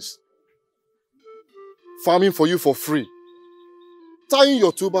school fees, farming for you for free, tying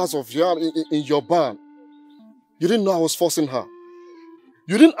your 2 bars of yarn in your barn. You didn't know I was forcing her.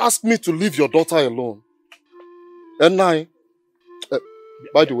 You didn't ask me to leave your daughter alone. And now,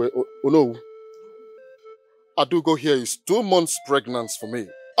 By the way, no. Adugo here is 2 months pregnant for me.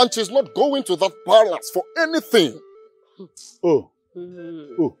 And she's not going to that palace for anything. Oh,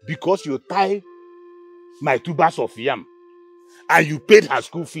 because you tie my tubers of yam and you paid her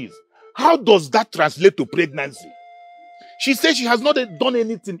school fees. How does that translate to pregnancy? She says she has not done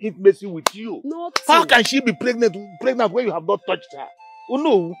anything intimacy with you. Nothing. How can she be pregnant when you have not touched her? Oh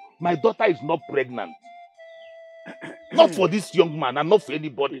no, my daughter is not pregnant. Not for this young man and not for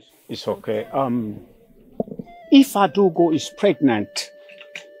anybody. It's okay. If Adugo is pregnant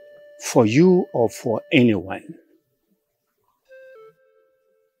for you or for anyone,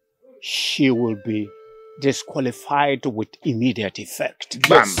 she will be disqualified with immediate effect.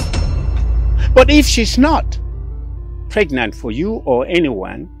 Yes. But if she's not pregnant for you or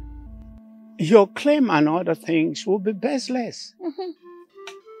anyone, your claim and other things will be baseless.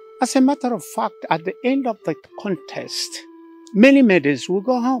 As a matter of fact, at the end of the contest, many maidens will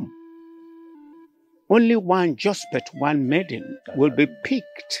go home. Only one, just but one maiden will be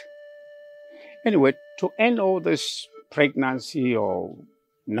picked. Anyway, to end all this pregnancy or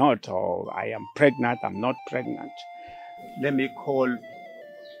not, or I am pregnant, I'm not pregnant, let me call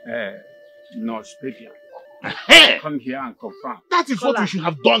Northpedia. Come here and confirm. That is what we should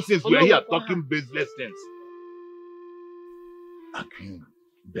have done since we are here talking baseless things. Talking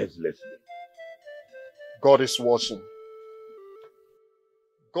baseless. God is watching.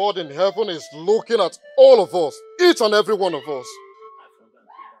 God in heaven is looking at all of us, each and every one of us.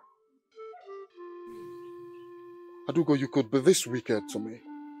 Adugo, you could be this wicked to me.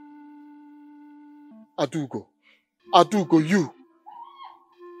 Adugo, you.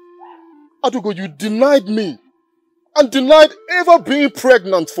 Adugo, you denied me and denied ever being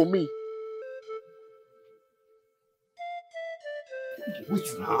pregnant for me.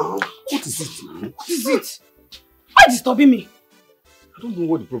 Wait now. What is it now? What is it? Why disturbing me? I don't know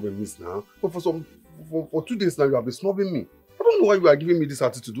what the problem is now. But for 2 days now, you have been snubbing me. I don't know why you are giving me this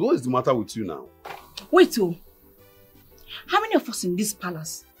attitude. What is the matter with you now? Wait, oh. How many of us in this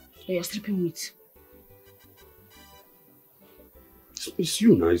palace that you're sleeping with? It's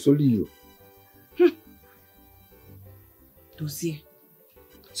you now. It's only you. Dozier.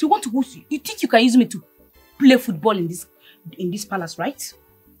 So you think you can use me to play football in this palace, right?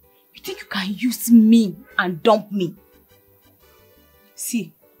 You think you can use me and dump me?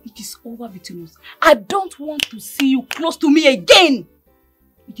 See, it is over between us. I don't want to see you close to me again.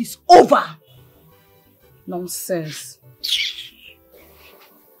 It is over. Nonsense.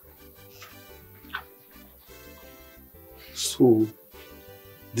 So,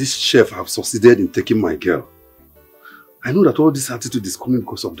 this chef has succeeded in taking my girl. I know that all this attitude is coming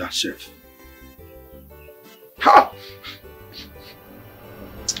because of that chef. Ha!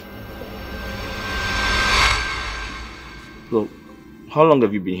 Look, how long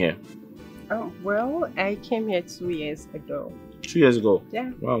have you been here? Oh, well, I came here 2 years ago. 2 years ago? Yeah.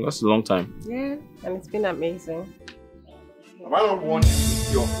 Wow, that's a long time. Yeah, and it's been amazing. Have I not warned you to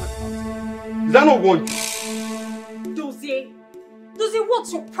stay off my house? Did I not warn you? Dozier,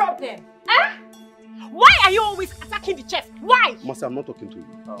 what's your problem? Eh? Why are you always attacking the chef? Why? Marcy, I'm not talking to you.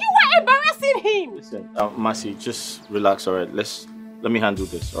 You are embarrassing him. Listen, Marcy, just relax, alright? Let me handle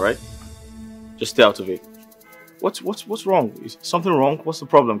this, alright? Just stay out of it. What's wrong? Is something wrong? What's the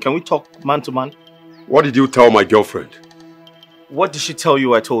problem? Can we talk man to man? What did you tell my girlfriend? What did she tell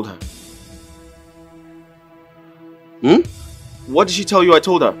you I told her? What did she tell you I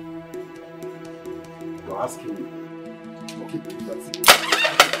told her? You're asking me. Okay, that's it.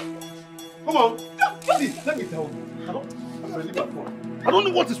 Come on. See, let me tell you. I don't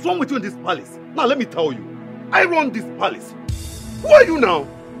know what is wrong with you in this palace. Now let me tell you. I run this palace. Who are you now?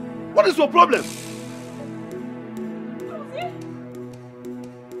 What is your problem?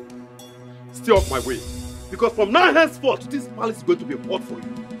 Stay off my way. Because from now henceforth, this palace is going to be a port for you.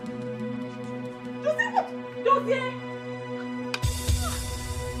 Dozier!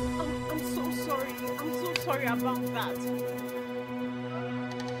 I'm so sorry. I'm so sorry about that.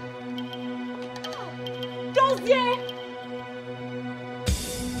 Dozier!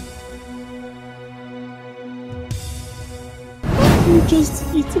 I'm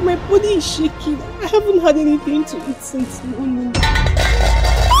just eating. My body is shaking. I haven't had anything to eat since morning.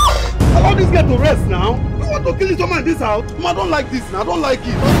 Allow this guy to rest now. You want to kill someone in this house? I don't like this now. I don't like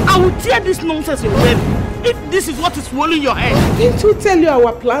it. I will tear this nonsense away if this is what is swirling your head. Didn't we tell you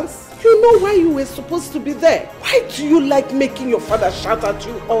our plans? You know why you were supposed to be there. Why do you like making your father shout at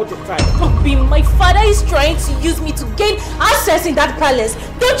you all the time? Poppy, my father is trying to use me to gain access in that palace.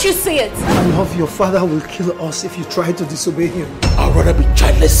 Don't you see it? I love your father will kill us if you try to disobey him. I'd rather be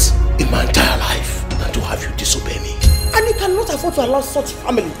childless in my entire life than to have you disobey me. And you cannot afford afford to allow such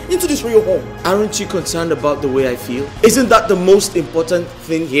family into this real home. Aren't you concerned about the way I feel? Isn't that the most important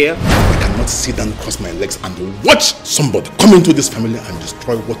thing here? I cannot sit down, cross my legs and watch somebody come into this family and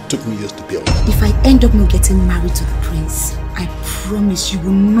destroy what took me years to build. If I end up not getting married to the prince, I promise you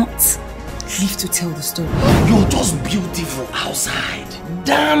will not live to tell the story. You're just beautiful outside.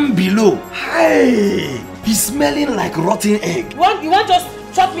 Down below, hey, he's smelling like rotten egg. You want just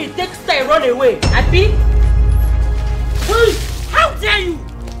chop me, take style, run away? Happy? How dare you?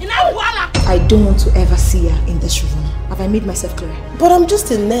 I don't want to ever see her in this room. Have I made myself clear? But I'm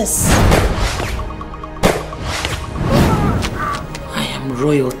just a nurse. I am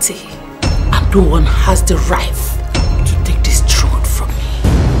royalty, and no one has the right to take this throne from me.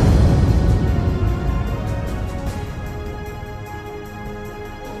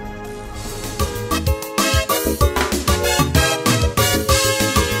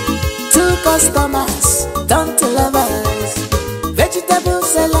 Two customers, down to lovers, vegetable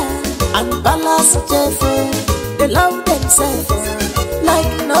seller and balance chef. They love themselves like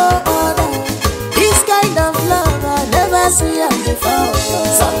no other. This kind of love I never see before.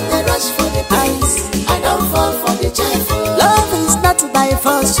 Some they rush for the price, I don't fall for the chef. Love is not by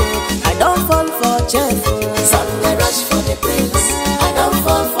force, I don't fall for chef. Some they rush for the prince, I don't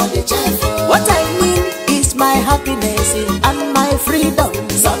fall for the chef. What I mean is my happiness and my freedom.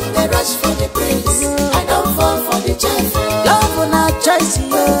 Some they rush for the prince, I don't fall for the chef. Love will not choice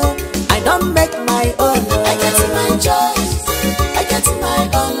you, I don't make my own. I get my choice, I get my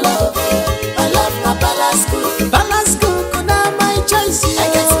own love. I love my balance cook, now my choice. I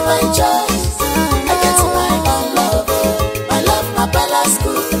get my choice.